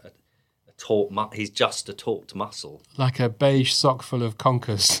 a taut. He's just a taut muscle. Like a beige sock full of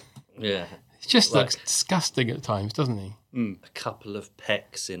conkers. Yeah. He just looks disgusting at times, doesn't he? A couple of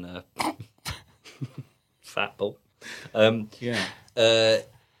pecs in a fat ball.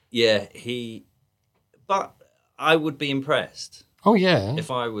 But I would be impressed. Oh, yeah. If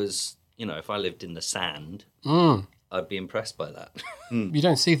I was, if I lived in the sand, I'd be impressed by that. You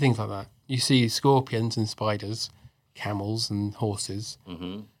don't see things like that. You see scorpions and spiders, camels and horses.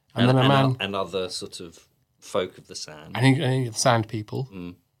 Mm-hmm. And then a man... And other sort of folk of the sand. And the sand people.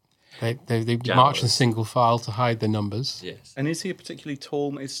 They march in single file to hide their numbers. Yes. And is he a particularly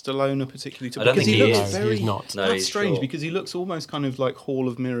tall? Is Stallone a particularly tall? I don't think he is. No, he's not. No, That's he's strange short. because he looks almost kind of like Hall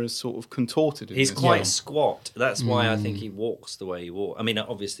of Mirrors, sort of contorted. He's quite squat. That's why I think he walks the way he walks. I mean,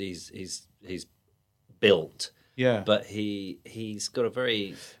 obviously he's built. Yeah. But he's got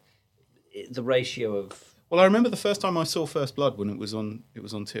the ratio of. Well, I remember the first time I saw First Blood when it was on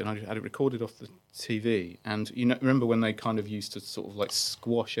TV, and I had it recorded off the TV. And remember when they kind of used to sort of like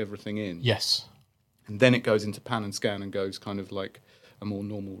squash everything in? Yes. And then it goes into pan and scan and goes kind of like a more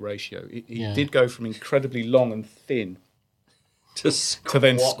normal ratio. He did go from incredibly long and thin to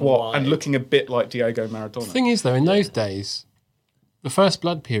then squat wide. and looking a bit like Diego Maradona. The thing is, though, in those days, the First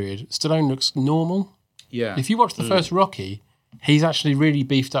Blood period, Stallone looks normal. Yeah. If you watch the first Rocky, he's actually really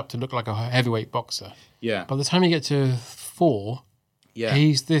beefed up to look like a heavyweight boxer. Yeah. By the time you get to 4,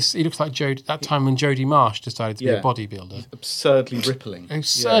 he looks like that time when Jody Marsh decided to be a bodybuilder. Absurdly rippling.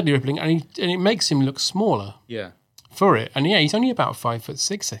 Rippling, and it makes him look smaller. Yeah. For it. And he's only about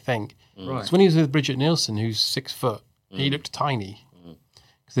 5'6", I think. Right. So when he was with Bridget Nielsen, who's 6 foot, he looked tiny.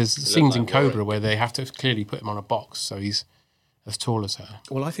 Because there's scenes in Cobra where they have to clearly put him on a box, so he's as tall as her.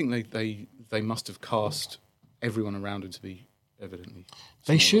 Well, I think they must have cast everyone around him to be evidently.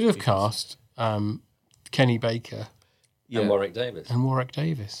 They should have cast Kenny Baker and Warwick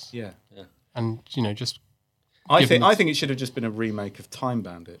Davis. Yeah. And just. I think it should have just been a remake of Time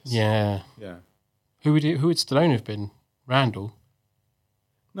Bandits. Yeah. Yeah. Who would Stallone have been? Randall.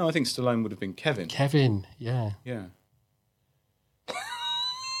 No, I think Stallone would have been Kevin. Kevin, yeah. Yeah.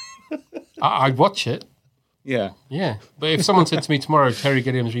 I'd watch it. Yeah. Yeah. But if someone said to me tomorrow, Terry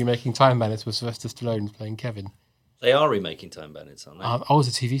Gilliam's remaking Time Bandits with Sylvester Stallone playing Kevin. They are remaking Time Bandits, aren't they? Oh, it's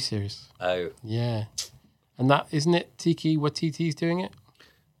a TV series. Oh. Yeah. And that, isn't it Tiki Watiti's doing it?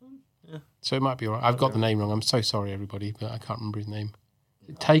 Yeah. So it might be all right. I've got the name wrong. I'm so sorry, everybody, but I can't remember his name.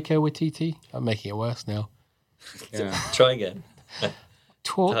 Taika Waititi? I'm making it worse now. Yeah. Try again.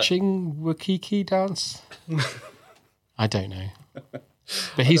 Torching Wakiki dance? I don't know.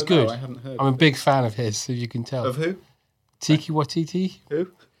 But he's good. I haven't heard I'm a big fan of his, as you can tell. Of who? Tiki Watiti. Who?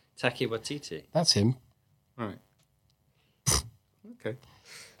 Taki Watiti. That's him. Right. Okay.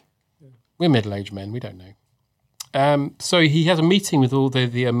 We're middle-aged men. We don't know. So he has a meeting with all the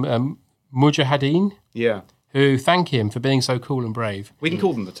Mujahideen. Yeah. Who thank him for being so cool and brave. We can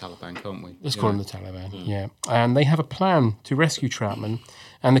call them the Taliban, can't we? Let's call them the Taliban, yeah. And they have a plan to rescue Troutman.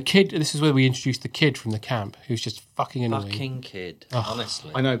 And the kid, this is where we introduce the kid from the camp, who's just fucking annoying. Fucking kid,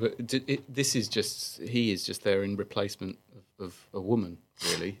 honestly. I know, but he is just there in replacement of a woman,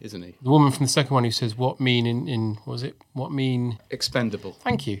 really, isn't he? The woman from the second one who says, what mean what mean... Expendable.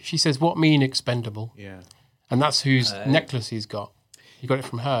 Thank you. She says, what mean expendable? Yeah. And that's whose necklace he's got. He got it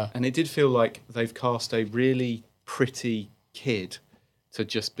from her. And it did feel like they've cast a really pretty kid to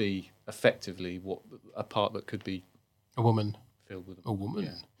just be effectively a part that could be a woman. Filled with a woman.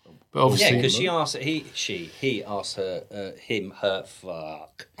 Yeah. But obviously, because he asked her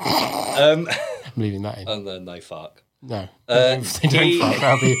fuck. I'm leaving that in. And then they fuck. No, they don't fuck.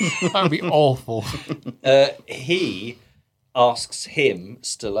 That would be awful. He asks him,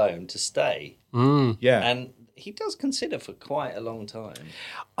 Stallone, to stay. Yeah, and he does consider for quite a long time.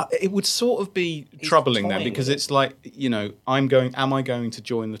 It would sort of be troubling then, because it's like, am I going to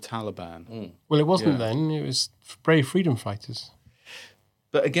join the Taliban? Well, it wasn't then. It was brave freedom fighters.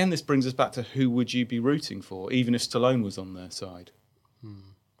 But again, this brings us back to who would you be rooting for, even if Stallone was on their side?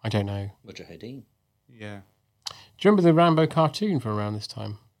 I don't know. Mujahideen. Yeah. Do you remember the Rambo cartoon from around this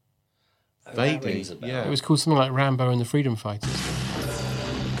time? Vaguely, yeah. It was called something like Rambo and the Freedom Fighters.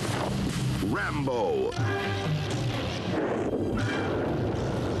 Rambo.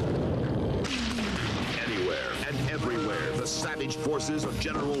 Anywhere and everywhere, the savage forces of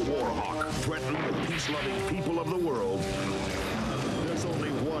General Warhawk threaten the peace-loving people of the world. There's only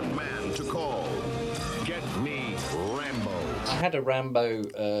one man to call. Get me Rambo. I had a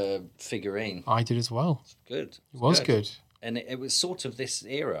Rambo figurine. I did as well. Good. It was good. And it was sort of this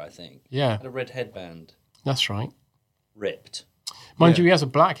era, I think. Yeah. Had a red headband. That's right. Ripped. Mind you, he has a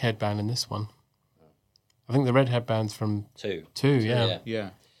black headband in this one. I think the red headband's from Two, yeah. Yeah.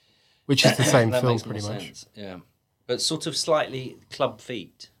 Which is the same That film, makes more pretty much. sense, yeah. But sort of slightly club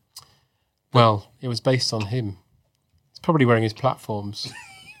feet. Well, it was based on him. He's probably wearing his platforms.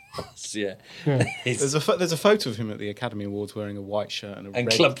 Yeah. There's a photo of him at the Academy Awards wearing a white shirt and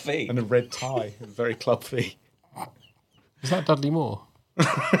red club feet. and a red tie, very club feet. Is that Dudley Moore?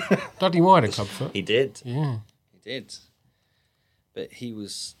 Dudley Moore had a clubfoot. He did. Yeah. He did. But he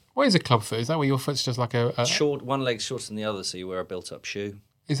was... What is a clubfoot? Is that where your foot's just like a... short, one leg's shorter than the other, so you wear a built-up shoe.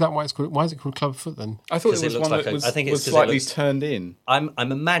 Is that why it's called... Why is it called clubfoot then? I thought it was one that was slightly turned in. I'm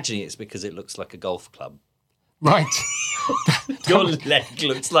imagining it's because it looks like a golf club. Right. Your leg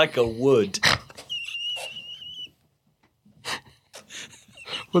looks like a wood.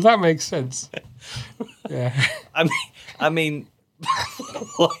 Well, that makes sense. Yeah. I mean,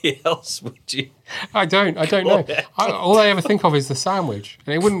 what else would you? I don't know. All I ever think of is the sandwich,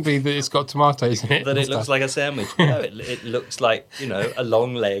 and it wouldn't be that it's got tomatoes in it. That it looks like a sandwich. No, it looks like, a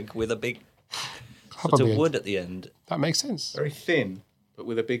long leg with a big sort of wood at the end. That makes sense. Very thin, but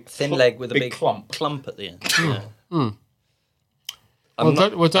with a big thin leg with a big clump at the end. Mm. Yeah. Mm.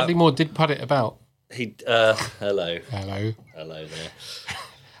 Well, Dudley Moore did put it about. He hello there,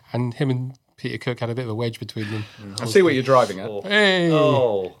 and him and Peter Cook had a bit of a wedge between them. I see what you're driving at. Hey.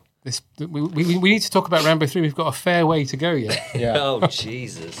 Oh. We need to talk about Rambo 3. We've got a fair way to go yet. Yeah. Oh,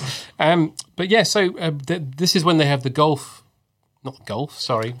 Jesus. But yeah, so this is when they have the golf... Not golf,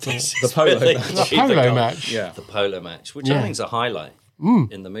 sorry. The polo match. The polo match. Yeah. The polo match, which I think is a highlight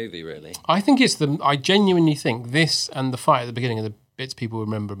in the movie, really. I think I genuinely think this and the fight at the beginning are the bits people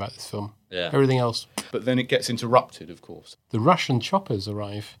remember about this film. Yeah. Everything else. But then it gets interrupted, of course. The Russian choppers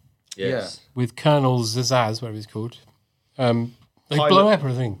arrive. Yes. With Colonel Zazaz, whatever he's called. They blow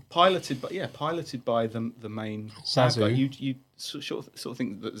everything. Piloted by the main Zazu. You sort of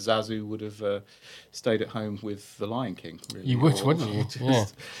think that Zazu would have stayed at home with the Lion King. Really, you would, wouldn't you? Yeah.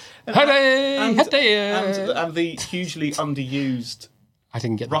 And the hugely underused I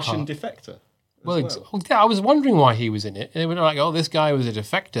didn't get Russian the part. defector. Well, I was wondering why he was in it. They were like, "Oh, this guy was a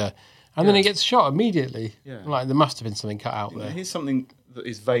defector," and then he gets shot immediately. Yeah. Like there must have been something cut out there. Here's something that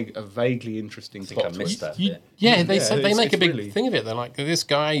is a vaguely interesting plot. I missed that bit. Yeah, they make a big thing of it. They're like, this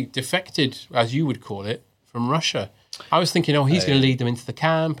guy defected, as you would call it, from Russia. I was thinking, he's going to lead them into the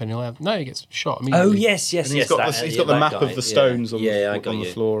camp, and he gets shot immediately. Oh yes. And he's got the map of the stones on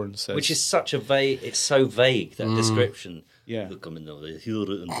the floor, and says, which is such a vague. It's so vague, that description. Yeah. Come in here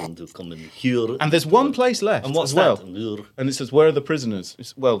and come in here. And there's one place left and what's as well. That? And it says, where are the prisoners?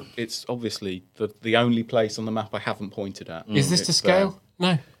 It's obviously the only place on the map I haven't pointed at. Is this to scale?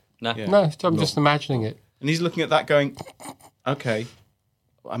 No. Yeah. No, I'm just imagining it. And he's looking at that going, okay,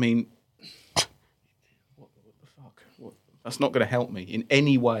 I mean, what the fuck? That's not going to help me in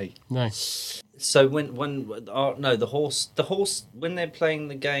any way. No. So the horse when they're playing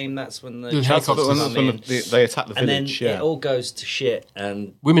the game, that's when the helicopters come in. They attack the village, and then it all goes to shit,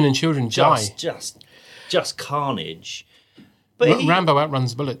 and women and children die. Just carnage. But Rambo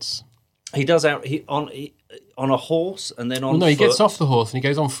outruns bullets. He does on a horse, and then on. Well, no, foot. he gets off the horse and he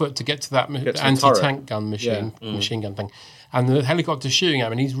goes on foot to get to that anti-tank gun machine gun thing. And the helicopter's shooting at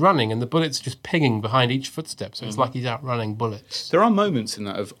him, and he's running, and the bullets are just pinging behind each footstep. So it's like he's outrunning bullets. There are moments in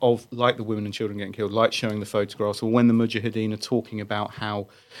that of like the women and children getting killed, like showing the photographs, or when the Mujahideen are talking about how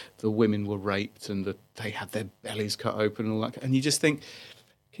the women were raped and that they had their bellies cut open and all that. And you just think,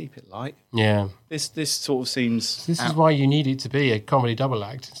 keep it light. Yeah. This sort of seems... This is why you need it to be a comedy double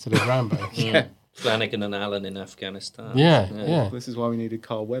act instead of Rambo. Yeah. Flanagan and Allen in Afghanistan. Yeah. This is why we needed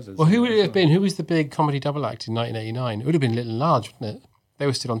Carl Weathers. Well, who would it have been? Who was the big comedy double act in 1989? It would have been Little and Large, wouldn't it? They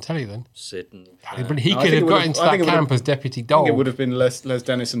were still on telly then. Sid and... But he could have got into that camp as Deputy Dole. I think it would have been Les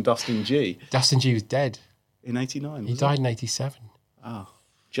Dennis and Dustin G. Dustin G was dead. In 89, He died in 87. Oh,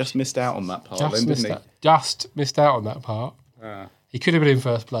 just missed out on that part Just missed out on that part. He could have been in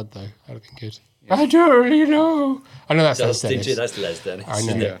First Blood, though. That would have been good. Yeah. I don't really know. I know that's Les Dennis. That's Les Dennis. I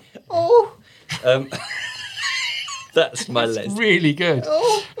know. Yeah. That's my list. Really good.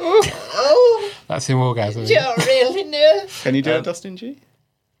 Oh. That's him orgasming. You don't really know. Can you do it, Dustin G?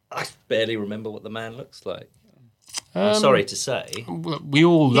 I barely remember what the man looks like. I'm sorry to say. We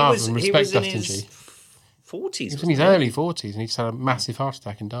all love and respect Dustin his G. 40s. He was in his early 40s and he just had a massive heart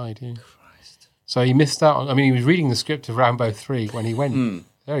attack and died. Yeah. Christ. So he missed out on. I mean, he was reading the script of Rambo 3 when he went.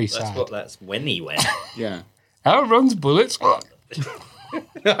 Very sad. That's when he went. Yeah. How runs bullets?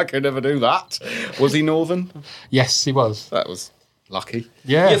 I could never do that. Was he Northern? Yes, he was. That was lucky.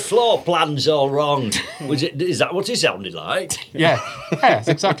 Yeah. Your floor plan's all wrong. Is that what he sounded like? Yeah. Yeah, that's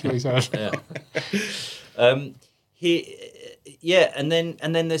exactly what he said. Yeah. And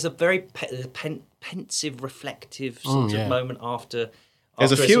then there's a very pensive, reflective sort of moment after.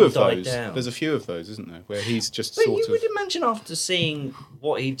 There's a it's few all of died those. down. There's a few of those, isn't there? Where he's just But sort you of. would imagine after seeing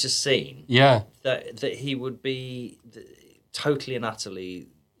what he'd just seen, that he would be totally and utterly,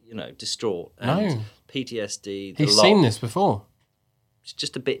 distraught and No. PTSD. He's seen this before. It's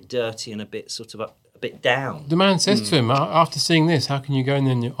just a bit dirty and a bit sort of a bit down. The man says to him, after seeing this, how can you go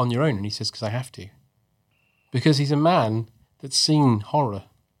in on your own? And he says, because I have to. Because he's a man that's seen horror.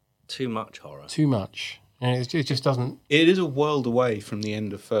 Too much horror. Too much. And it just doesn't... It is a world away from the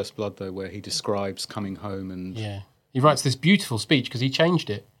end of First Blood, though, where he describes coming home and... Yeah. He writes this beautiful speech because he changed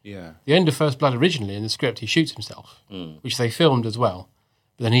it. Yeah. The end of First Blood originally, in the script, he shoots himself, which they filmed as well.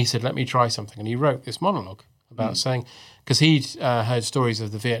 But then he said, let me try something. And he wrote this monologue about saying... Because he'd heard stories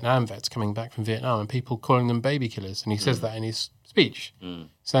of the Vietnam vets coming back from Vietnam and people calling them baby killers. And he says that in his speech,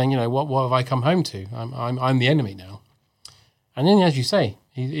 saying, what have I come home to? I'm the enemy now. And then, as you say,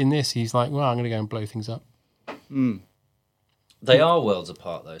 in this, he's like, well, I'm going to go and blow things up. They are worlds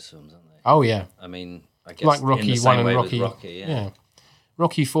apart, those films, aren't they? Oh, yeah. I mean, I guess like Rocky in the 1 same and way Rocky. with Rocky, yeah.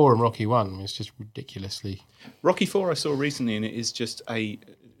 Rocky 4 and Rocky 1 was just ridiculously... Rocky 4 I saw recently, and it is just a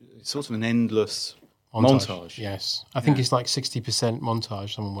sort of an endless montage. Yes. I think it's like 60%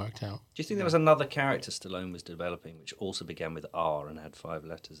 montage, someone worked out. Do you think there was another character Stallone was developing which also began with R and had 5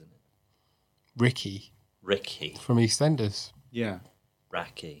 letters in it? Ricky. From EastEnders. Yeah.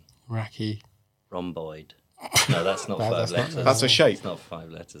 Racky. Rhomboid. No, that's not 5 letters. That's a shape. It's not 5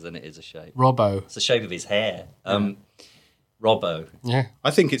 letters, and it is a shape. Robbo. It's the shape of his hair. Robbo. Yeah.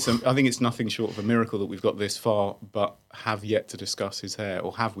 I think it's nothing short of a miracle that we've got this far, but have yet to discuss his hair,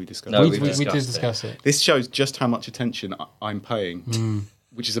 or have we discussed? No, we did discuss it. This shows just how much attention I'm paying,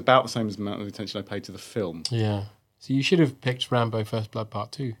 which is about the same as the amount of attention I paid to the film. Yeah. So you should have picked Rambo First Blood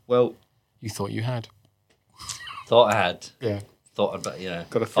Part 2. Well, you thought you had. Thought I had. Yeah. Thought about, yeah.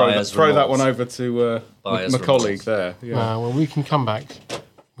 Got to throw that one over to my colleague there. Yeah. Well, we can come back.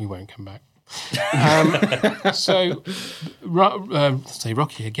 We won't come back. Say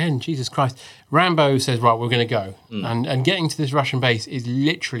Rocky again, Jesus Christ. Rambo says, right, we're going to go. And getting to this Russian base is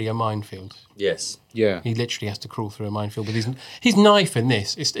literally a minefield. Yes. Yeah. He literally has to crawl through a minefield with his knife in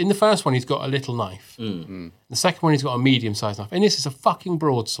this. In the first one, he's got a little knife. The second one, he's got a medium-sized knife. And this is a fucking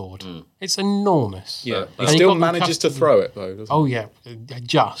broadsword. It's enormous. Yeah. He still manages to throw it, though, doesn't he? Yeah.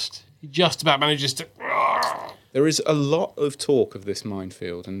 He just about manages to... There is a lot of talk of this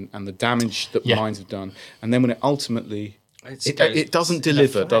minefield and the damage that mines have done. And then when it ultimately... It doesn't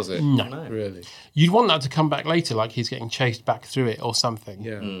deliver, does it? No. Really. You'd want that to come back later, like he's getting chased back through it or something.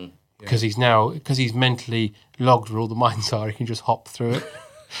 Yeah. Because he's mentally logged where all the mines are, he can just hop through it.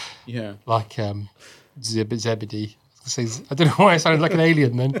 Yeah. Like Zebedee. I don't know why I sounded like an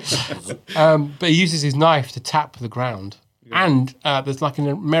alien then. But he uses his knife to tap the ground. Yeah. And there's like an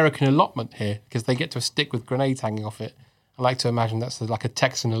American allotment here because they get to a stick with grenades hanging off it. I like to imagine that's like a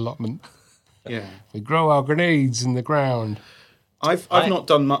Texan allotment. Yeah. We grow our grenades in the ground. I've not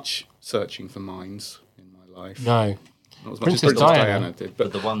done much searching for mines in my life. No. Not as much Princess as Diana did.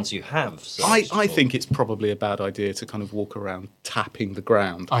 But the ones you have I think it's probably a bad idea to kind of walk around tapping the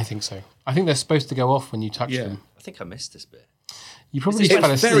ground. I think so. I think they're supposed to go off when you touch them. I think I missed this bit. You probably fell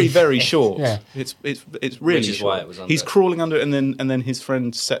asleep. It's very, very short. Yeah. It's really Which is short. why it was under. He's crawling under it, and then his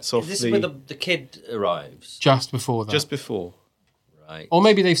friend sets off. This is where the kid arrives. Just before that. Just before. Right. Or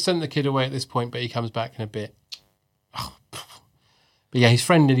maybe they've sent the kid away at this point, but he comes back in a bit. Oh. But yeah, his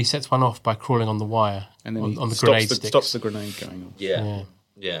friend nearly sets one off by crawling on the wire and then on the grenade sticks. Stops the grenade going off.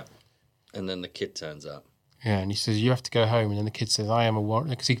 Yeah. And then the kid turns up. Yeah, and he says, you have to go home. And then the kid says, I am a warrior.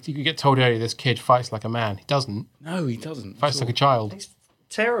 Because you get told earlier, this kid fights like a man. He doesn't. No, he doesn't. Fights like a child. He's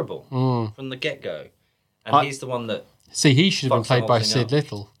terrible from the get-go. And he's the one that... See, he should have been played by Sid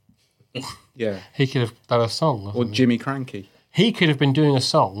Little. Yeah. He could have done a song. Or Jimmy Cranky. He could have been doing a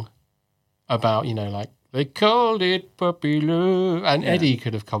song about, like, they called it Puppy Love. And Eddie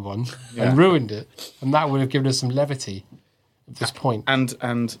could have come on and ruined it. And that would have given us some levity at this point. And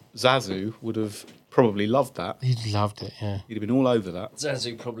Zazu would have probably loved that. He loved it, yeah. He'd have been all over that.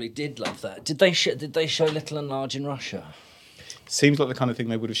 Zazu probably did love that. Did they show Little and Large in Russia? Seems like the kind of thing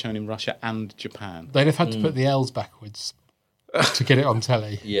they would have shown in Russia and Japan. They'd have had to put the L's backwards to get it on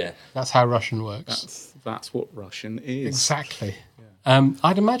telly. Yeah. That's how Russian works. That's what Russian is. Exactly.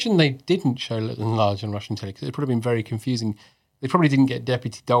 I'd imagine they didn't show Little and Large on Russian telly because it would have been very confusing. They probably didn't get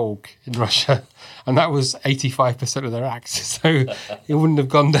Deputy Dog in Russia, and that was 85% of their act, so it wouldn't have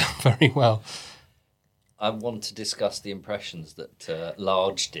gone down very well. I want to discuss the impressions that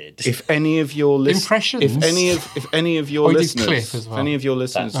Large did. If any of your impressions, if any of your listeners, as well. if any of your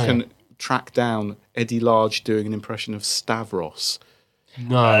listeners can track down Eddie Large doing an impression of Stavros.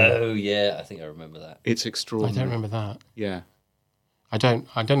 No. Oh yeah, I think I remember that. It's extraordinary. I don't remember that. Yeah. I don't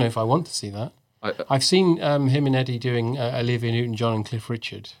know if I want to see that. I've seen him and Eddie doing Olivia Newton-John and Cliff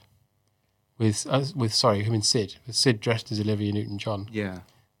Richard with him and Sid. With Sid dressed as Olivia Newton-John. Yeah.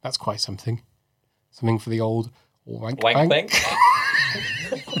 That's quite something. Something for the old wank bank.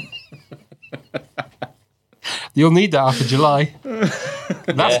 You'll need that after July.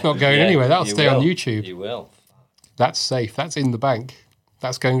 That's not going anywhere. That'll stay on YouTube. You will. That's safe. That's in the bank.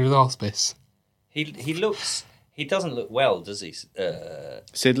 That's going to the hospice. He doesn't look well, does he?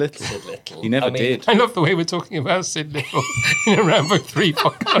 Sid Little. Sid Little. He never did. I love the way we're talking about Sid Little in a Rambo 3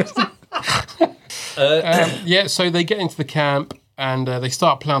 podcast. So they get into the camp and they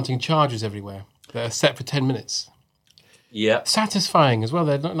start planting charges everywhere. They're set for 10 minutes. Yeah. Satisfying as well.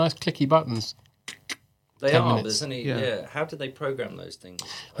 They're nice clicky buttons. They 10 are. minutes. There's only, How did they program those things?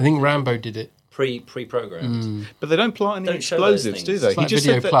 I think Rambo did it. Pre-programmed. But they don't plant any explosives, do they? It's like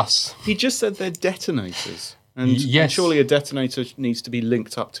Video Plus. He just said they're detonators. And surely a detonator needs to be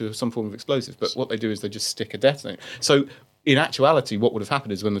linked up to some form of explosive. But what they do is they just stick a detonator. So in actuality, what would have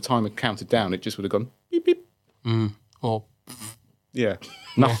happened is when the timer counted down, it just would have gone beep, beep. Or... Yeah.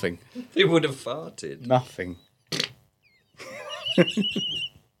 Nothing. They would have farted. Nothing.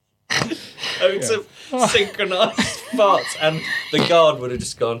 Loads of synchronised farts, and the guard would have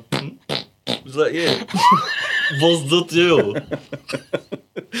just gone, was that you? Was that you?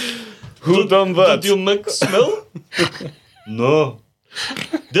 Who done that? Did you make smell? No.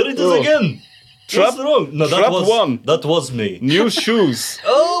 There it is again. Trap, What's wrong? No, that was me. New shoes.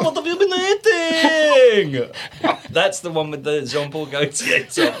 Oh, what have you been eating? That's the one with the Jean-Paul Gaultier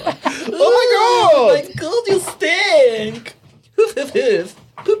top. Oh my God, you stink. Hoof, hoof, hoof.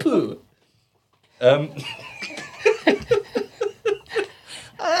 Poo-poo.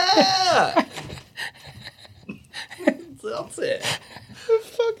 That's it.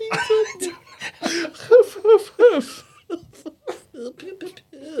 Fucking hoof, hoof, hoof.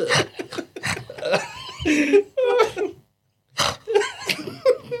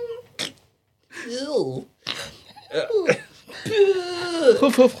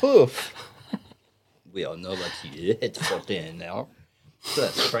 Hoof, hoof, hoof. We all know what you hit for dinner now. So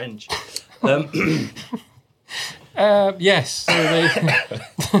that's French. Yes. So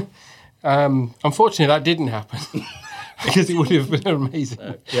they, unfortunately, that didn't happen because it would have been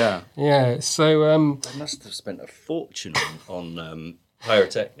amazing. Yeah. Yeah. So they must have spent a fortune on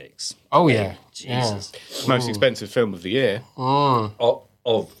pyrotechnics. Oh yeah. Jesus. Yeah. Most expensive film of the year. Of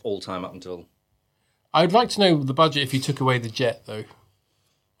all time up until. I'd like to know the budget if you took away the jet, though.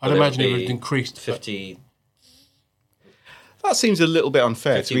 I'd imagine it would have increased 50. That seems a little bit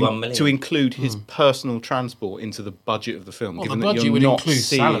unfair 51 million. to include his personal transport into the budget of the film. Well, given the that budget you're would not include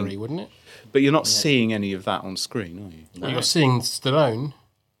seeing, salary, wouldn't it? But you're not seeing any of that on screen, are you? No. Well, you're seeing Stallone.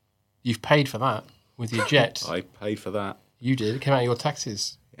 You've paid for that with your jet. I paid for that. You did. It came out of your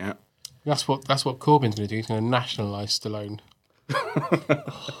taxes. Yeah. That's what Corbyn's going to do. He's going to nationalise Stallone.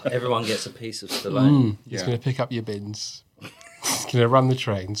 Everyone gets a piece of Stallone. He's going to pick up your bins. He's going to run the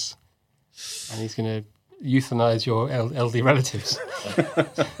trains. And he's going to euthanize your elderly relatives.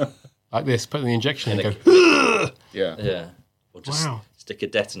 Like this, put in the injection and go, yeah. Yeah. Or just stick a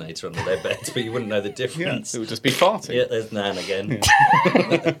detonator under their bed, but you wouldn't know the difference. Yeah, it would just be farting. Yeah, there's Nan again.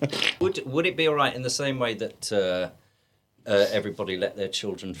 Yeah. Would it be all right in the same way that everybody let their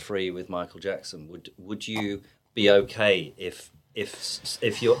children free with Michael Jackson? Would you be okay if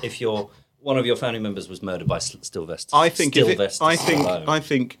your one of your family members was murdered by Sylvester? I think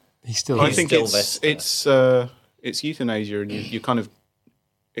it's euthanasia, and you kind of,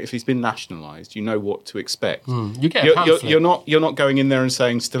 if he's been nationalised, you know what to expect. You get a pamphlet. You're not going in there and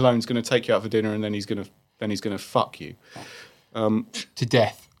saying Stallone's going to take you out for dinner and then he's going to fuck you to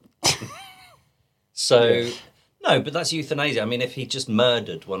death. So no, but that's euthanasia. I mean, if he just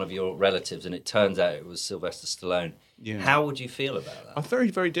murdered one of your relatives and it turns out it was Sylvester Stallone, how would you feel about that? I'm very,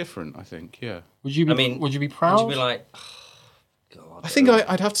 very different. I think. Yeah. Would you be proud? Would you be like, God. I think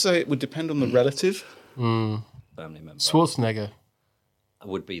I'd have to say it would depend on the relative. Family member. Schwarzenegger.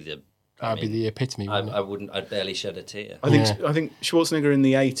 Would be the... That'd be the epitome, wouldn't it? I'd barely shed a tear. I think Schwarzenegger in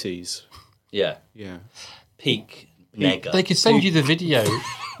the 80s. Yeah. Yeah. Peak nega. They could send you the video.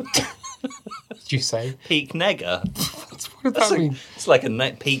 Did you say? Peak nega? What does that mean? It's like a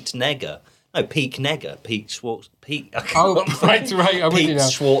Pete nega. No, peak nega. Pete Schwartz... Pete... Oh, right. I'm with you Pete now.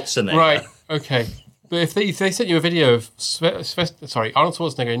 Schwarzenegger. Right, okay. But if they sent you a video of Arnold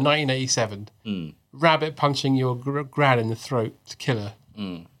Schwarzenegger in 1987, rabbit punching your gran in the throat to kill her,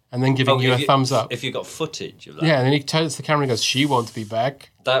 and then giving you a thumbs up. If you got footage of that. Yeah, and then he turns to the camera and goes, "She wants to be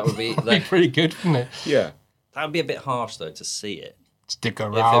back." That would be... That'd be pretty good, wouldn't it? Yeah. That would be a bit harsh, though, to see it. Stick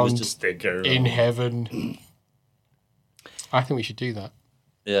around. If it was just stick around. In heaven. I think we should do that.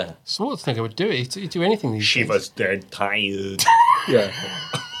 Yeah. Schwarzenegger would do it. He'd do anything these days. She was dead tired. Yeah.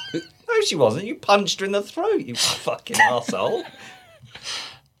 No, she wasn't. You punched her in the throat, you fucking arsehole.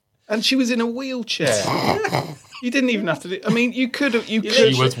 And she was in a wheelchair. You didn't even have to do... I mean, you could have... She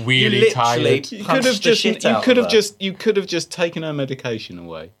was really tired. You could have just taken her medication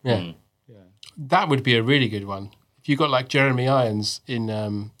away. Yeah. That would be a really good one. If you got like Jeremy Irons in...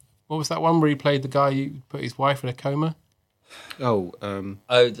 what was that one where he played the guy who put his wife in a coma? Oh,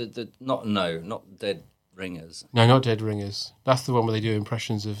 not Dead Ringers. No, not Dead Ringers. That's the one where they do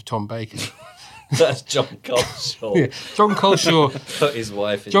impressions of Tom Baker. That's John Coleshaw. Yeah, John Coleshaw. Put his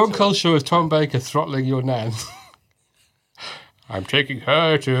wife in. John Coleshaw is Tom Baker throttling your nan. I'm taking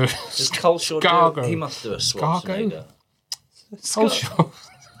her to Does Coleshaw Scargo. He must do a Schwarzenegger. Coleshaw.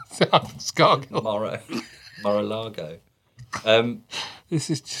 Scargo. Mar-a-Lago. This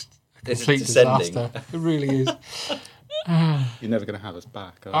is just a This is complete descending. disaster. It really is. You're never going to have us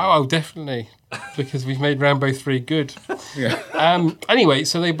back, Oh, definitely. Because we've made Rambo 3 good. Yeah. Anyway,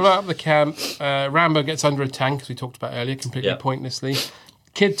 so they blow up the camp. Rambo gets under a tank, as we talked about earlier, completely pointlessly.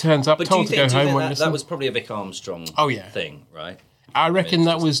 Kid turns up, told to go home. That was probably a Vic Armstrong thing, right? I reckon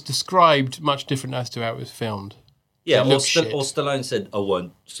that was described much different as to how it was filmed. Yeah, It or looks shit. Stallone said, I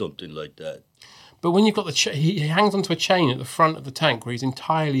want something like that. But when you've got he hangs onto a chain at the front of the tank where he's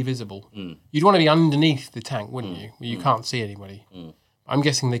entirely visible. You'd want to be underneath the tank, wouldn't you? Where you can't see anybody. I'm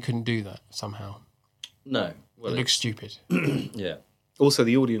guessing they couldn't do that somehow. No. Well, it looks stupid. Yeah. Also,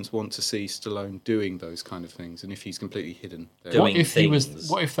 the audience want to see Stallone doing those kind of things, and if he's completely hidden... What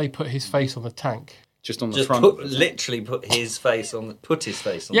if they put his face on the tank? Just on the front? Literally put his face on the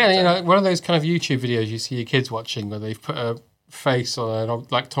tank. Yeah, you know, one of those kind of YouTube videos you see your kids watching where they've put a face on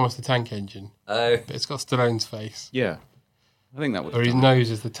like Thomas the Tank Engine. Oh. But it's got Stallone's face. Yeah. I think that would... Or his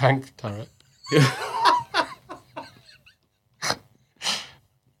nose is the tank turret.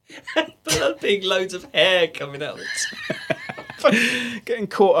 But there's big loads of hair coming out of it. Getting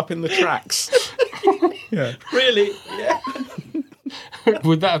caught up in the tracks. Yeah. Really? Yeah.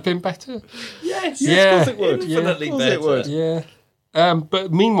 Would that have been better? Yes. Yeah. Of course it would. Infinitely better. It would. Yeah.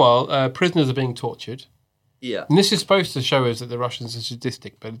 But meanwhile, prisoners are being tortured. Yeah. And this is supposed to show us that the Russians are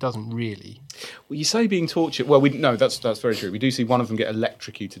sadistic, but it doesn't really. Well, you say being tortured. Well, that's very true. We do see one of them get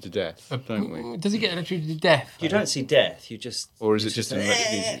electrocuted to death, don't we? Does he get electrocuted to death? You don't see death. You just... Or is it just...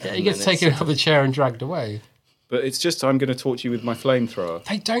 He gets taken out of the chair and dragged away. But it's just, I'm going to torture you with my flamethrower.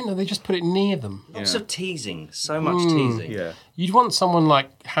 They don't know. They just put it near them. Lots of teasing. So much teasing. Yeah. You'd want someone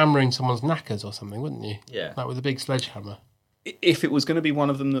like hammering someone's knackers or something, wouldn't you? Yeah. Like with a big sledgehammer. If it was going to be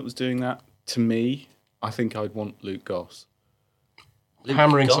one of them that was doing that, to me, I think I'd want Luke Goss.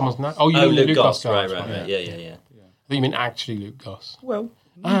 Hammering someone's knackers? Oh, you mean Luke Luke Goss. Goss. Right. Yeah. I think you mean actually Luke Goss. Well.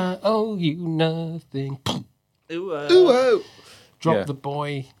 I owe you nothing. Ooh, Drop the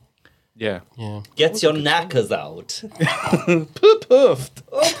boy. Yeah. Get your knackers out. Poof poofed.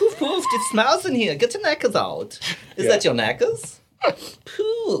 Oh, poof poofed. It smells in here. Get your knackers out. Is that your knackers?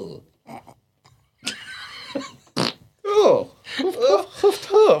 Pooh. Oh. Poof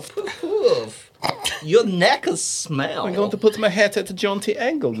poof. Poof. Your knackers smell. I'm going to put my hat at the John T.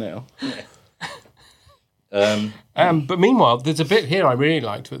 Angle now. But meanwhile, there's a bit here I really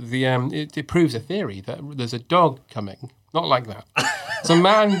liked. It proves a theory that there's a dog coming. Not like that. It's a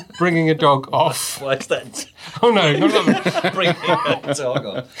man bringing a dog off. Why is that? Oh no, not like that. Bringing a dog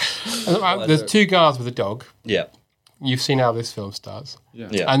off. There's two guards with a dog. Yeah. You've seen how this film starts. Yeah.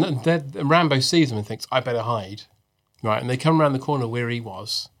 And Rambo sees them and thinks, I better hide. Right, and they come around the corner where he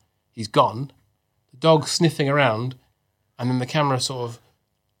was. He's gone. The dog's sniffing around, and then the camera sort of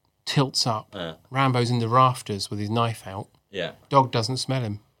tilts up. Rambo's in the rafters with his knife out. Yeah. Dog doesn't smell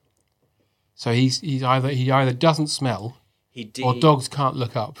him. So he either doesn't smell, or dogs can't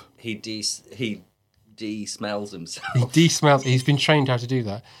look up. He de-smells himself. He de-smells. He's been trained how to do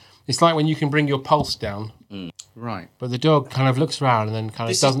that. It's like when you can bring your pulse down Right. But the dog kind of looks around and then kind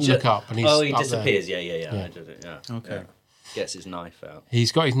of doesn't look up. And he's he up disappears. there. Yeah. I did it. Yeah. Okay. Yeah. Gets his knife out.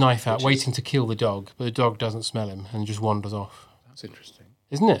 He's got his knife out, waiting to kill the dog, but the dog doesn't smell him and just wanders off. That's interesting.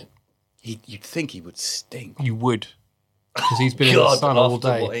 Isn't it? You'd think he would stink. You would. Because he's been in the sun all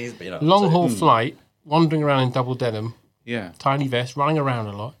day. What he's been up Long to. haul flight, wandering around in double denim. Yeah. Tiny vest, running around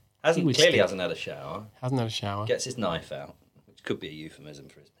a lot. Clearly hasn't had a shower. Hasn't had a shower. Gets his knife out, which could be a euphemism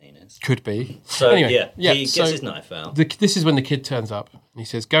for his penis. Could be. So, anyway, he gets his knife out. This is when the kid turns up. And he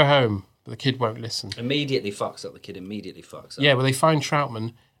says, go home. But the kid won't listen. Immediately fucks up. The kid immediately fucks up. Yeah, well, they find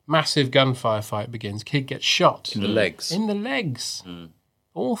Troutman. Massive gunfire fight begins. Kid gets shot. In the legs. In the legs.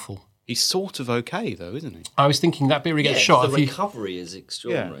 Awful. He's sort of okay, though, isn't he? I was thinking that bit where he gets shot. The recovery is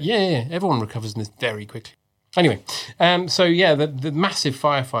extraordinary. Yeah. Everyone recovers in this very quickly. Anyway, the massive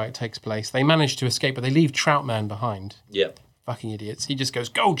firefight takes place. They manage to escape, but they leave Troutman behind. Yep. Fucking idiots. He just goes,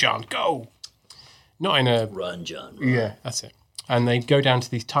 go, John, go. Not in a... Run, John. Run. Yeah, that's it. And they go down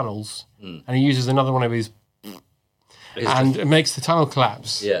to these tunnels, and he uses another one of his... and it makes the tunnel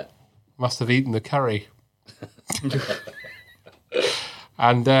collapse. Yeah. Must have eaten the curry.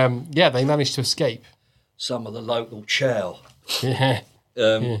 And, they manage to escape. Some of the local chow. Yeah.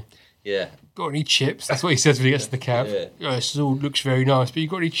 Yeah. Got any chips? That's what he says when he gets to the cab. Yeah. Oh, this all looks very nice, but you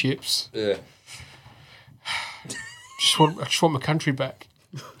got any chips? Yeah. I just want my country back.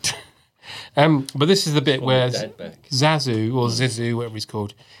 But this is the bit where Zazu, or Zizu, whatever he's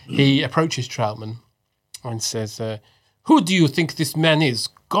called, he approaches Troutman and says, who do you think this man is?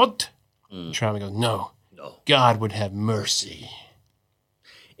 God? Troutman goes, no. God would have mercy.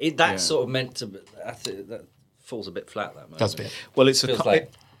 That's sort of meant to... that falls a bit flat, that moment. Does a bit. Well, it's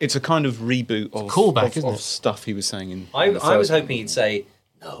a kind of reboot of callback, isn't it? Stuff he was saying in I the was first hoping he'd say,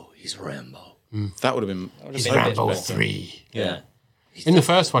 no, he's Rambo. That would have been... He's Rambo 3. Yeah. In the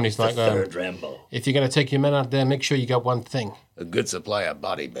first one, he's like, third Rambo. if you're going to take your men out there, make sure you got one thing. A good supply of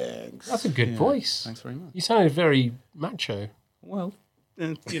body bags. That's a good voice. Thanks very much. You sounded very macho. Well,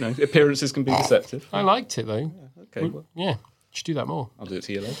 appearances can be deceptive. I liked it, though. Okay, well. Yeah, you should do that more. I'll do it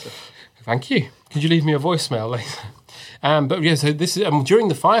to you later. Thank you. Could you leave me a voicemail later? But yeah, so this is during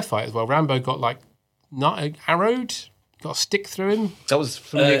the firefight as well. Rambo got arrowed, got a stick through him. That was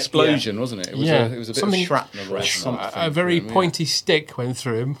from the explosion, wasn't it? It was a bit of shrapnel or something. A very pointy stick went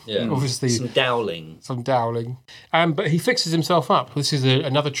through him. Yeah. Obviously, Some dowling. But he fixes himself up. This is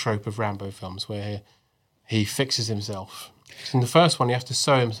another trope of Rambo films where he fixes himself. In the first one, he has to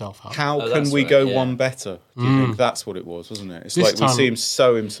sew himself up. How can we go one better? Do you think that's what it was, wasn't it? It's This like we time- see him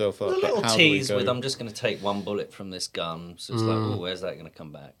sew himself up. A little but how do we tease go? with, I'm just going to take one bullet from this gun. So it's like, oh, where's that going to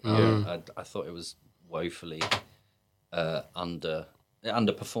come back? I thought it was woefully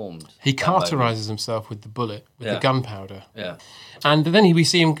underperformed. He cauterizes himself with the bullet, with the gunpowder. Yeah. And then we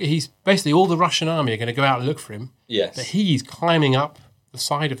see him, he's basically all the Russian army are going to go out and look for him. Yes. But he's climbing up the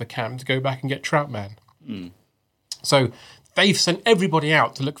side of the camp to go back and get Troutman. So they've sent everybody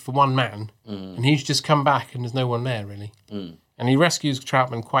out to look for one man, and he's just come back and there's no one there, really. And he rescues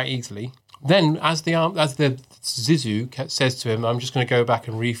Troutman quite easily. Then, as the Zizu says to him, I'm just going to go back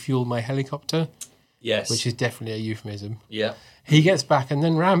and refuel my helicopter. Yes. Which is definitely a euphemism. Yeah. He gets back, and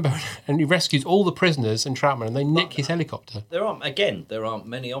then Rambo, and he rescues all the prisoners and Troutman, and they nick his helicopter. There aren't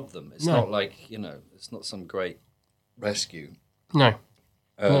many of them. It's not like, it's not some great rescue. No.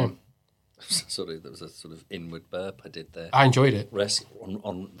 No. Sorry, there was a sort of inward burp I did there. I enjoyed it.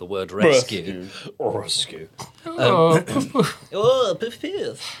 On the word rescue. Rescue.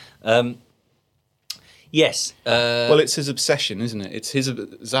 Yes. Well, it's his obsession, isn't it? It's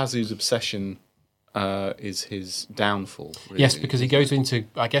Zazu's obsession is his downfall. Really. Yes, because he goes into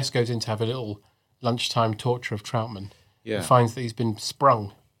have a little lunchtime torture of Troutman. Yeah. And finds that he's been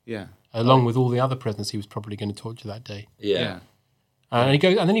sprung. Yeah. Along with all the other prisoners he was probably going to torture that day. Yeah. And he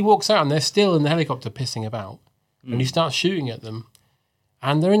goes, and then he walks out, and they're still in the helicopter pissing about, and he starts shooting at them,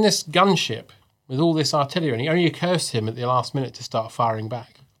 and they're in this gunship with all this artillery, and it only occurs to him at the last minute to start firing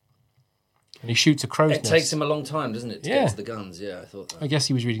back, and he shoots a crow's nest. It takes him a long time, doesn't it, to get to the guns? Yeah, I thought that. I guess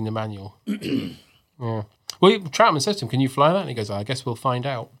he was reading the manual. Yeah. Well, Troutman says to him, "Can you fly that?" And he goes, "I guess we'll find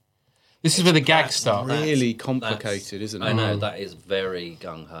out." This is where the gags start. Really complicated, isn't it? I know, that is very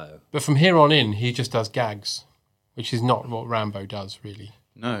gung-ho. But from here on in, he just does gags. Which is not what Rambo does, really.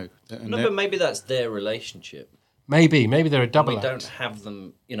 No. But maybe that's their relationship. Maybe they're a double We act. don't have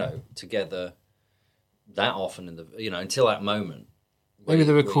them, together that often until that moment. Maybe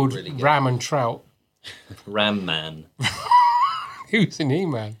they were called really Ram and Trout. Ram Man. Who's in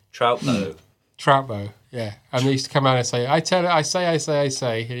He-Man? Troutbo. Troutbo. Yeah, and they used to come out and say, I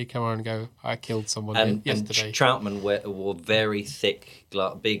say. Here you come on and go, I killed someone yesterday. And Troutman wore very thick,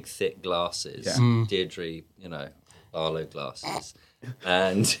 big, thick glasses. Yeah. Deirdre, Barlow glasses.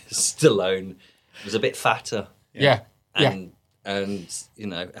 And Stallone was a bit fatter. Yeah. And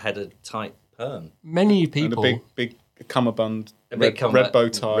had a tight perm. Many people... And a big cummerbund, red bow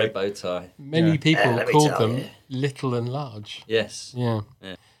tie. Red bow tie. Many people called them little and large. Yes. Yeah.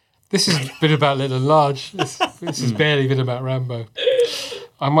 This is a bit about little and large. This is barely a bit about Rambo.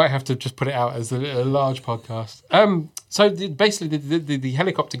 I might have to just put it out as the little and large podcast. So basically the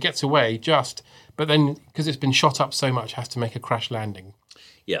helicopter gets away but then because it's been shot up so much, has to make a crash landing.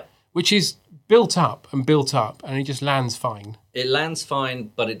 Yeah. Which is built up, and it just lands fine. It lands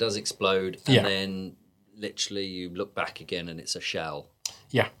fine, but it does explode, and Yeah. then literally you look back again and it's a shell.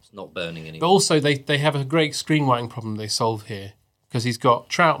 Yeah. It's not burning anymore. But also they have a great screenwriting problem they solve here, because he's got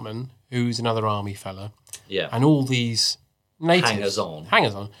Troutman, who's another army fella, Yeah. and all these natives. Hangers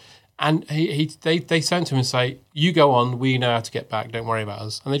on. And they send to him and say, you go on, we know how to get back, don't worry about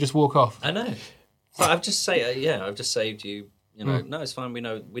us. And they just walk off. I know. But I've just saved you. No, it's fine. We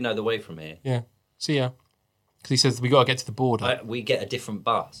know the way from here. Yeah. See ya. Because he says, we got to get to the border. We get a different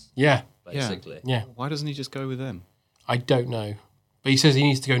bus. Yeah. Basically. Yeah. Why doesn't he just go with them? I don't know. But he says he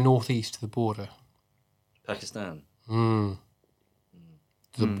needs to go northeast to the border. Pakistan. To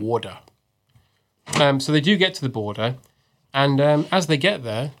the border. So they do get to the border. And as they get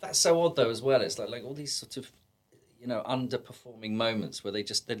there... That's so odd, though, as well. It's like all these sort of, underperforming moments where they're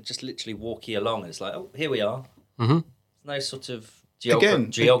just literally walking along. And it's like, oh, here we are. Mm-hmm. There's no sort of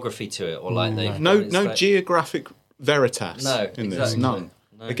geography to it, or like they no geographic veritas in this. Exactly. None.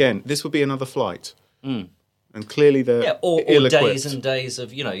 No. Again, this would be another flight, and clearly they're or ill-equipped. days and days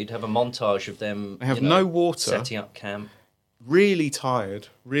of you'd have a montage of them. They have no water, setting up camp. Really tired,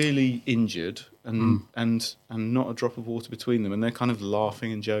 really injured, and not a drop of water between them, and they're kind of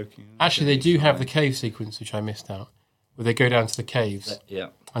laughing and joking. Actually, they do have the cave sequence, which I missed out, where they go down to the caves. Yeah.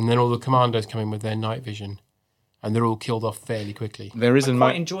 And then all the commandos come in with their night vision, and they're all killed off fairly quickly. There is I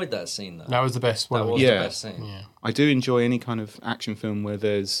quite enjoyed that scene, though. That was the best one. That was the best scene. Yeah. I do enjoy any kind of action film where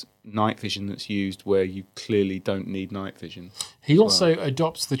there's night vision that's used where you clearly don't need night vision. He also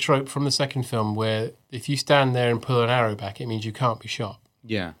adopts the trope from the second film where if you stand there and pull an arrow back, it means you can't be shot.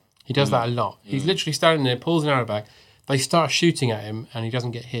 Yeah. He does that a lot. He's literally standing there, pulls an arrow back, they start shooting at him, and he doesn't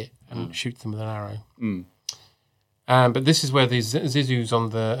get hit and shoots them with an arrow. But this is where the Zizou's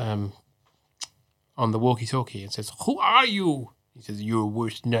on the walkie-talkie and says, "Who are you?" He says, "Your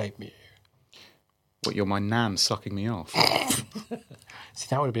worst nightmare." What, you're my nan sucking me off? See,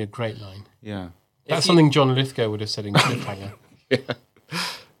 that would have been a great line. Yeah. That's something John Lithgow would have said in Cliffhanger.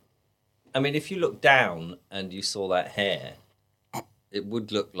 I mean, if you look down and you saw that hair, it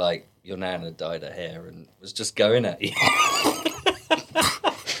would look like your nan had dyed her hair and was just going at you.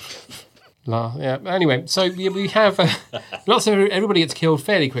 Yeah. Anyway, so we have lots of everybody gets killed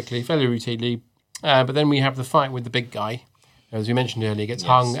fairly quickly, fairly routinely, but then we have the fight with the big guy, as we mentioned earlier, gets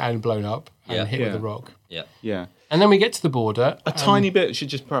hung and blown up and hit with a rock. Yeah. Yeah. And then we get to the border. A tiny bit, should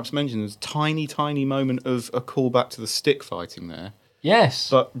just perhaps mention, there's a tiny moment of a callback to the stick fighting there. Yes.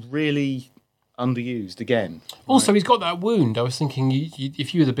 But really underused again. Also, he's got that wound. I was thinking,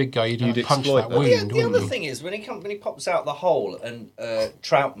 if you were the big guy, you'd punch that wound. The other thing is, when he pops out the hole and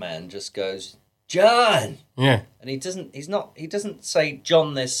Troutman just goes, "John!" Yeah. And he doesn't say,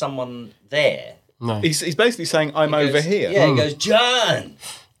 "John, there's someone there." No. He's basically saying, "I'm over here." Yeah, he goes, "John!"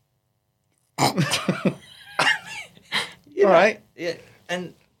 All right. Yeah,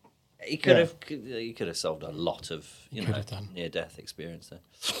 and he could have solved a lot of near-death experience there.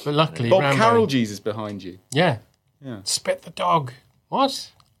 But luckily, Bob Rambo... Carroll is behind you. Yeah. Yeah. Spit the dog.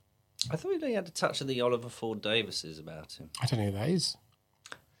 What? I thought he had a touch of the Oliver Ford Davises about him. I don't know who that is.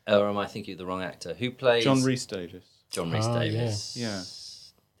 Or am I thinking of the wrong actor? Who plays... John Rhys Davies. John Rhys Davies. Yeah.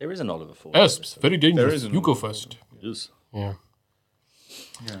 There is an Oliver Ford Yes, Davies. very dangerous. There is an You go Oliver first. Yes. Yeah.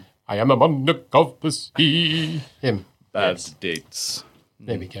 Yeah. I am a monarch of the sea. Him. Bad dates.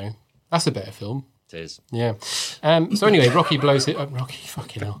 There we go. That's a better film. It is. Yeah. So anyway, Rocky blows it up. Rocky,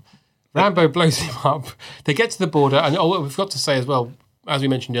 fucking hell. Rambo blows him up. They get to the border, and we've got to say as well, as we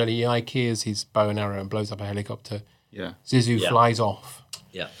mentioned earlier, he IKEAs his bow and arrow and blows up a helicopter. Yeah. Zizou flies off.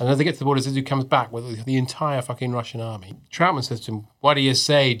 Yeah. And as they get to the border, Zizou comes back with the entire fucking Russian army. Troutman says to him, "What do you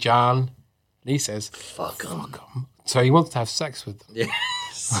say, John?" And he says, "Fuck 'em." So he wants to have sex with them.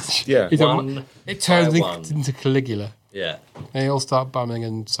 Yes. Yeah. It turns into Caligula. Yeah. They all start bumming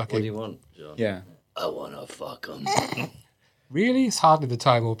and sucking. What do you want, John? Yeah. I want to fuck 'em. Really? It's hardly the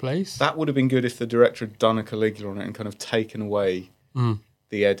time or place. That would have been good if the director had done a Caligula on it and kind of taken away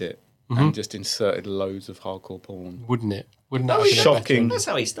the edit. and just inserted loads of hardcore porn. Wouldn't it? Wouldn't that Oh, have been a shocking. better- That's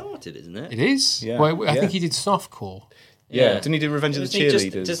how he started, isn't it? It is? Yeah. Well, I Yeah. think he did softcore. Yeah. Didn't he do Revenge of the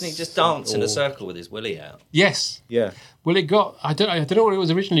Cheerleaders? Doesn't he just dance in Or- a circle with his willy out? Yes. Yeah. Well, it got... I don't know what it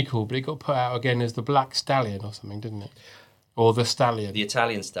was originally called, but it got put out again as the Black Stallion or something, didn't it? Or the Stallion. The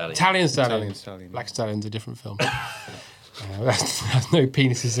Italian Stallion. Italian Stallion. Italian Stallion. Black Stallion's a different film. There's no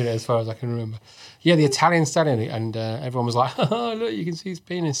penises in it as far as I can remember. Yeah, the Italian Stallion, and everyone was like, "Oh, look, you can see his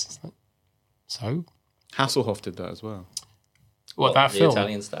penis." It's like, so Hasselhoff did that as well. What, that the film?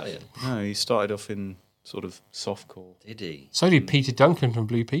 Italian Stallion. No, he started off in sort of softcore. Did he? So did Peter Duncan from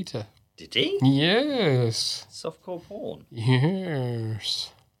Blue Peter. Did he? Yes. Softcore porn.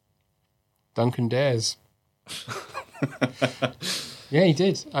 Yes. Duncan Dares. Yeah, he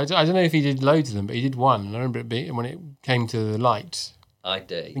did. I don't know if he did loads of them, but he did one. And I remember it being, when it came to the light. I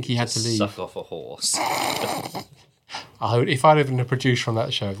dare think he had to leave. Suck off a horse. If I'd have been a producer on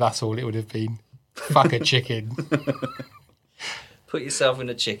that show, that's all it would have been. Fuck a chicken. Put yourself in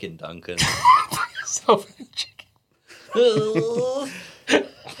a chicken, Duncan. Yourself in a chicken.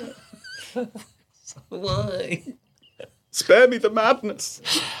 Why? Spare me the madness.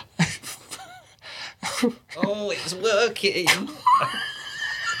 Oh, it's working.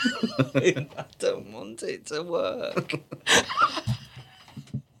 I don't want it to work.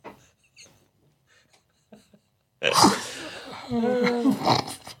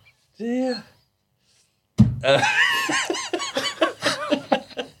 Dear.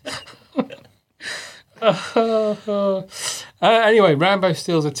 Anyway, Rambo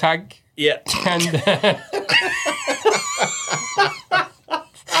steals a tank. Yeah. And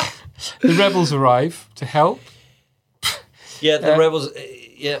the rebels arrive to help. Yeah, the rebels,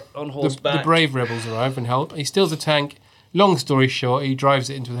 on The horseback. brave rebels arrive and help. He steals a tank. Long story short, he drives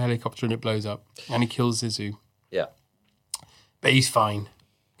it into the helicopter and it blows up. And he kills Zizou. Yeah. But he's fine.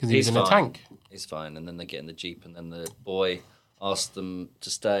 Because he's in fine. a tank. He's fine. And then they get in the Jeep and then the boy asks them to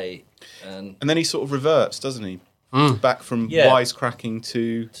stay. And then he sort of reverts, doesn't he? Back from wisecracking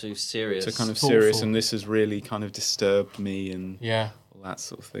to serious. to kind of Thoughtful. serious, and this has really kind of disturbed me and Yeah. all that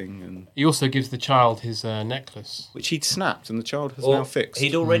sort of thing. And He also gives the child his necklace. which he'd snapped, and the child has Or now fixed.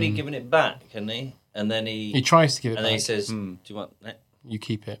 He'd already given it back, hadn't he? And then he tries to give it and then he back. says, "Do you want that?" You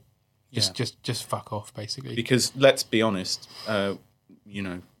keep it. Just fuck off, basically. Because let's be honest, you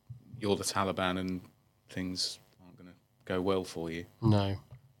know, you're the Taliban, and things aren't going to go well for you. No.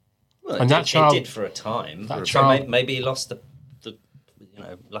 Well, And that child- it did for a time. that So child- maybe he lost the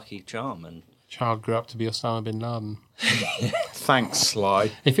lucky charm and Child grew up to be Osama bin Laden. Thanks,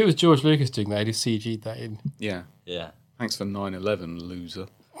 Sly. If it was George Lucas doing that, he'd have CG'd that in. Yeah. Yeah. Thanks for 9/11, loser.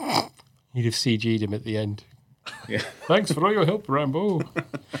 He'd have CG'd him at the end. Yeah. Thanks for all your help, Rambo.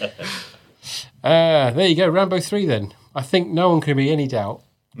 There you go, Rambo 3 then. I think no one can be any doubt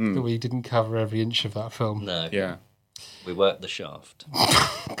that we didn't cover every inch of that film. no. Yeah. We worked the shaft.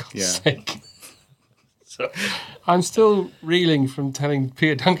 Yeah. Sake. I'm still reeling from telling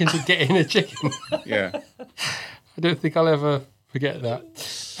Peter Duncan to get in a chicken. Yeah. I don't think I'll ever forget that.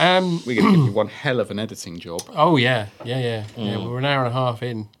 We're going to give you one hell of an editing job. Oh, yeah. Yeah, we're an hour and a half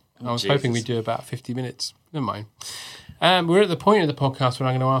in. I was hoping Jesus. we'd do about 50 minutes. Never mind. We're at the point of the podcast where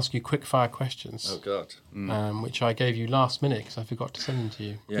I'm going to ask you quick fire questions. Oh, God. Which I gave you last minute because I forgot to send them to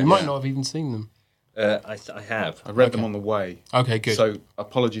you. Yeah. You might Yeah. not have even seen them. I have. I read them on the way. Okay, good. So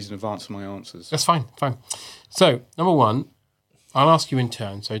apologies in advance for my answers. That's fine. So, number one, I'll ask you in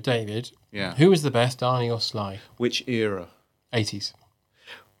turn. So, David, Yeah. who was the best, Arnie or Sly? Which era? 80s.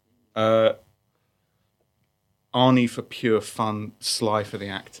 Arnie for pure fun, Sly for the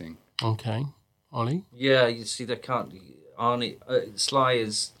acting. Okay. Ollie? Yeah, you see, they can't. Arnie, Sly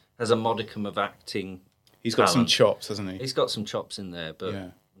has a modicum of acting. He's got some talent. chops, hasn't he? He's got some chops in there, but Yeah.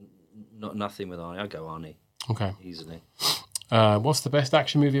 nothing with Arnie. I go Arnie. Okay. Easily. What's the best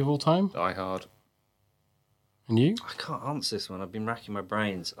action movie of all time? Die Hard. And you? I can't answer this one. I've been racking my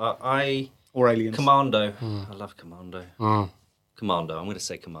brains. I Or Aliens. Commando. I love Commando. Mm. Commando. I'm going to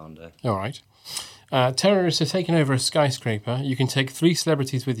say Commando. All right. Terrorists have taken over a skyscraper. You can take 3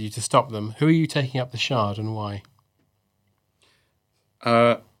 celebrities with you to stop them. Who are you taking up the Shard and why?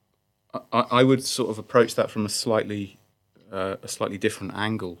 I would sort of approach that from a slightly different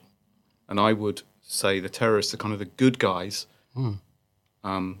angle, and I would say the terrorists are kind of the good guys,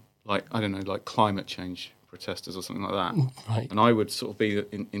 like I don't know, like climate change protesters or something like that. Right. And I would sort of be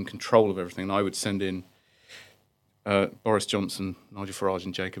in control of everything. And I would send in Boris Johnson, Nigel Farage,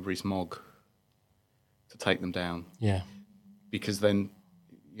 and Jacob Rees-Mogg to take them down. Yeah. Because then,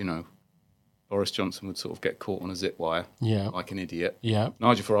 you know, Boris Johnson would sort of get caught on a zip wire, like an idiot. Yeah.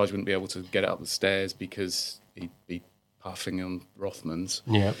 Nigel Farage wouldn't be able to get it up the stairs because he'd be puffing on Rothmans.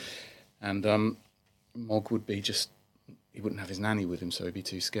 Yeah. And Mog would be he wouldn't have his nanny with him, so he'd be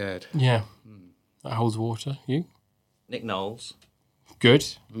too scared. Yeah. That holds water. You? Nick Knowles. Good.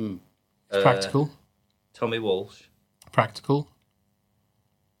 It's practical. Tommy Walsh. Practical.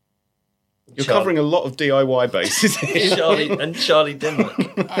 You're covering a lot of DIY bases here. Charlie Dimmock.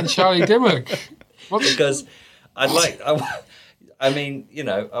 And Charlie Dimmock. Because I mean, you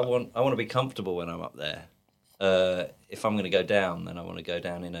know, I want to be comfortable when I'm up there. If I'm going to go down, then I want to go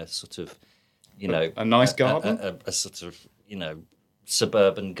down in a sort of, you know, a nice garden, a sort of, you know,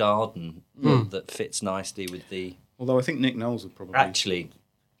 suburban garden that fits nicely with the. Although I think Nick Knowles would probably actually.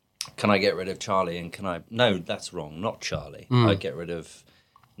 Can I get rid of Charlie and can I? No, that's wrong. Not Charlie. I'd get rid of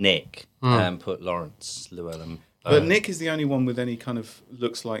Nick and put Lawrence Llewellyn. But Nick is the only one with any kind of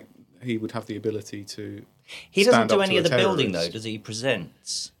looks like he would have the ability to. He doesn't do any of the building though, does he? He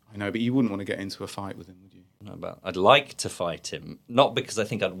presents. I know, but you wouldn't want to get into a fight with him, would you? No, but I'd like to fight him, not because I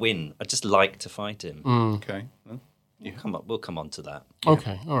think I'd win. I'd just like to fight him. Okay. Well, yeah. We'll come on to that.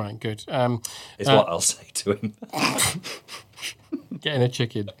 Okay, all right, good. Is what I'll say to him. Getting a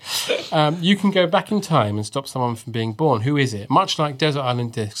chicken. You can go back in time and stop someone from being born. Who is it? Much like Desert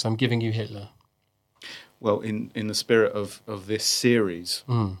Island Discs, I'm giving you Hitler. Well, in the spirit of this series,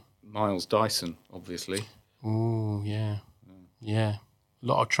 Miles Dyson, obviously. Ooh, yeah. Yeah. A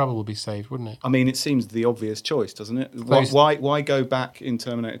lot of trouble will be saved, wouldn't it? I mean, it seems the obvious choice, doesn't it? Why go back in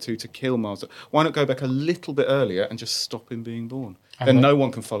Terminator 2 to kill Miles? Why not go back a little bit earlier and just stop him being born? Then no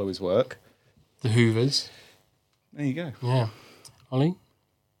one can follow his work. The Hoovers. There you go. Yeah. Ollie?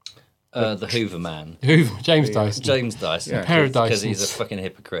 The Hoover Man. James Dyson. James Dyson. A pair of Dysons. Because he's a fucking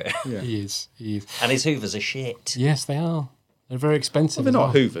hypocrite. Yeah. He is. And his Hoovers are shit. Yes, they are. They're very expensive. Well, they're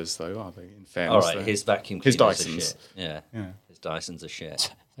not Hoovers, though, are they? In fairness. All right, his vacuum his cleaners Dysons. are shit. Yeah. His Dysons are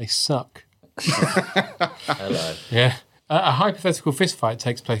shit. They suck. Hello. Yeah. A hypothetical fistfight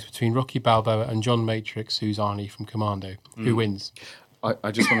takes place between Rocky Balboa and John Matrix, who's Arnie from Commando. Who wins?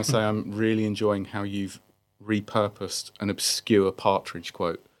 I just want to say I'm really enjoying how you've repurposed an obscure Partridge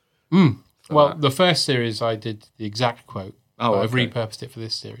quote. Well, the first series I did the exact quote. Oh, I've repurposed it for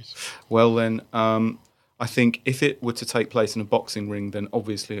this series. Well, then, I think if it were to take place in a boxing ring, then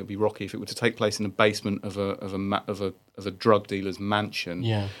obviously it would be Rocky. If it were to take place in the basement of a drug dealer's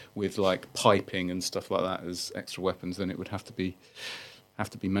mansion, with like piping and stuff like that as extra weapons, then it would have to be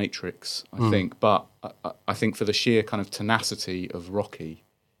Matrix, I think. But I think for the sheer kind of tenacity of Rocky,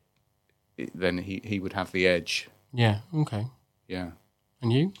 then he would have the edge. Yeah. Okay. Yeah.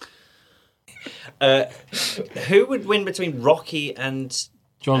 And you? Who would win between Rocky and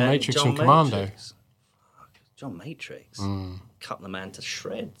John Matrix from Commando? John Matrix. Cut the man to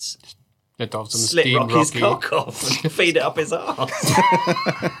shreds. Slit Rocky's cock off and feed it up his arse.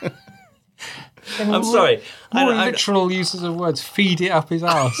 I'm sorry. More literal uses of words. Feed it up his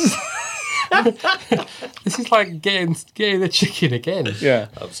arse. This is like getting the chicken again. Yeah.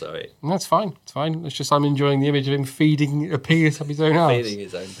 I'm sorry. That's fine. It's fine. It's just I'm enjoying the image of him feeding a penis up his own arse. Feeding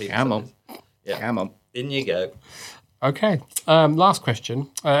his own penis. Come on. Yeah. Come on. In you go. Okay. Last question.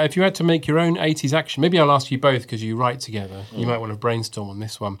 If you had to make your own 80s action, maybe I'll ask you both because you write together. You might want to brainstorm on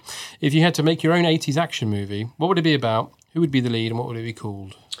this one. If you had to make your own 80s action movie, what would it be about? Who would be the lead and what would it be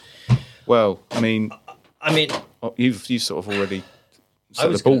called? Well, I mean, you've sort of already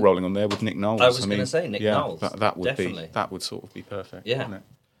set the ball rolling on there with Nick Knowles. I was going to say Nick Knowles. That would definitely. that would sort of be perfect. Yeah. Wouldn't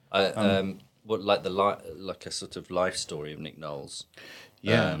it? What like a sort of life story of Nick Knowles.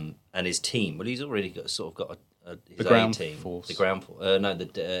 Yeah. And his team. Well, he's already got his the ground team. force. The ground force. No, the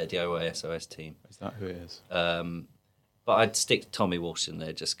DIY SOS team. Is that who it is? But I'd stick Tommy Walsh in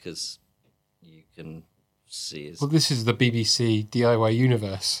there just because you can see his. Well, this is the BBC DIY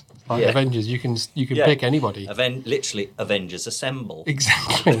universe. Like Avengers, you can pick anybody. Literally, Avengers Assemble.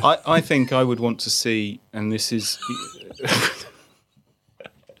 Exactly. I think I would want to see, and this is.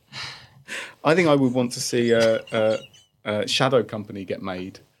 I think I would want to see Shadow Company get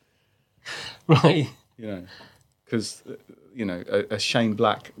made. Right. You know, because a Shane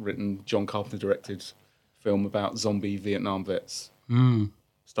Black written, John Carpenter directed film about zombie Vietnam vets,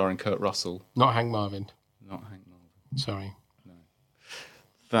 starring Kurt Russell. Not Hank Marvin. Not Hank Marvin. Sorry. No.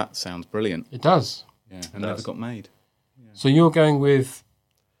 That sounds brilliant. It does. Yeah, and never got made. Yeah. So you're going with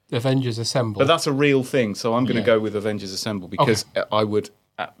Avengers Assemble. But that's a real thing, so I'm going to go with Avengers Assemble because I would,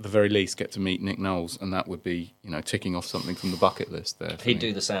 at the very least, get to meet Nick Knowles, and that would be, ticking off something from the bucket list there. He'd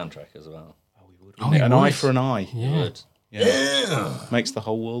do the soundtrack as well. An eye for an eye. Yeah. Yeah. Makes the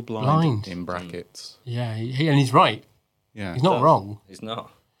whole world blind. In brackets. Yeah, and he's right. Yeah. He's not wrong. He's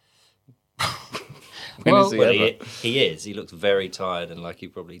not. When is he ever? He is. He looks very tired and like he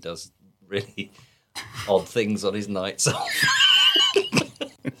probably does really odd things on his nights off.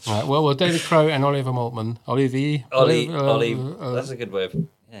 Right, well, David Crow and Oliver Maltman. Olive. That's a good way of...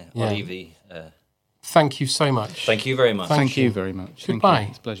 Yeah, Olive. Thank you so much. Thank you very much. Thank you very much. Goodbye.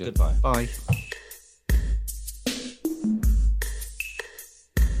 It's a pleasure. Goodbye. Bye.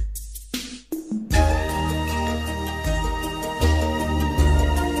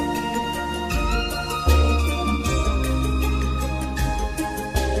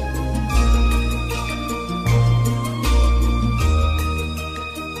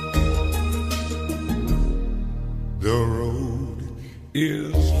 The road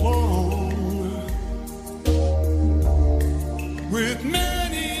is long with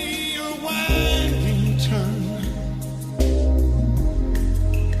many a winding turn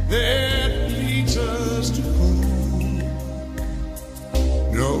that leads us to who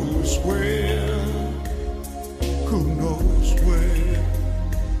knows where, who knows where.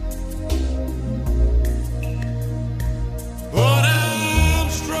 But I'm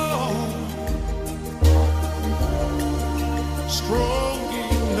strong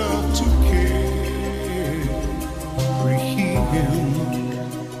enough to carry him.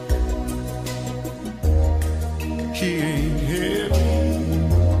 He ain't heavy,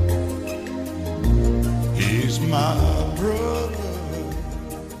 he's my brother.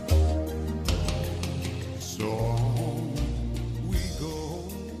 So on we go.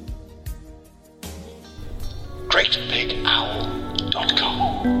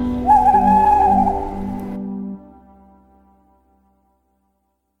 GreatBigOwl.com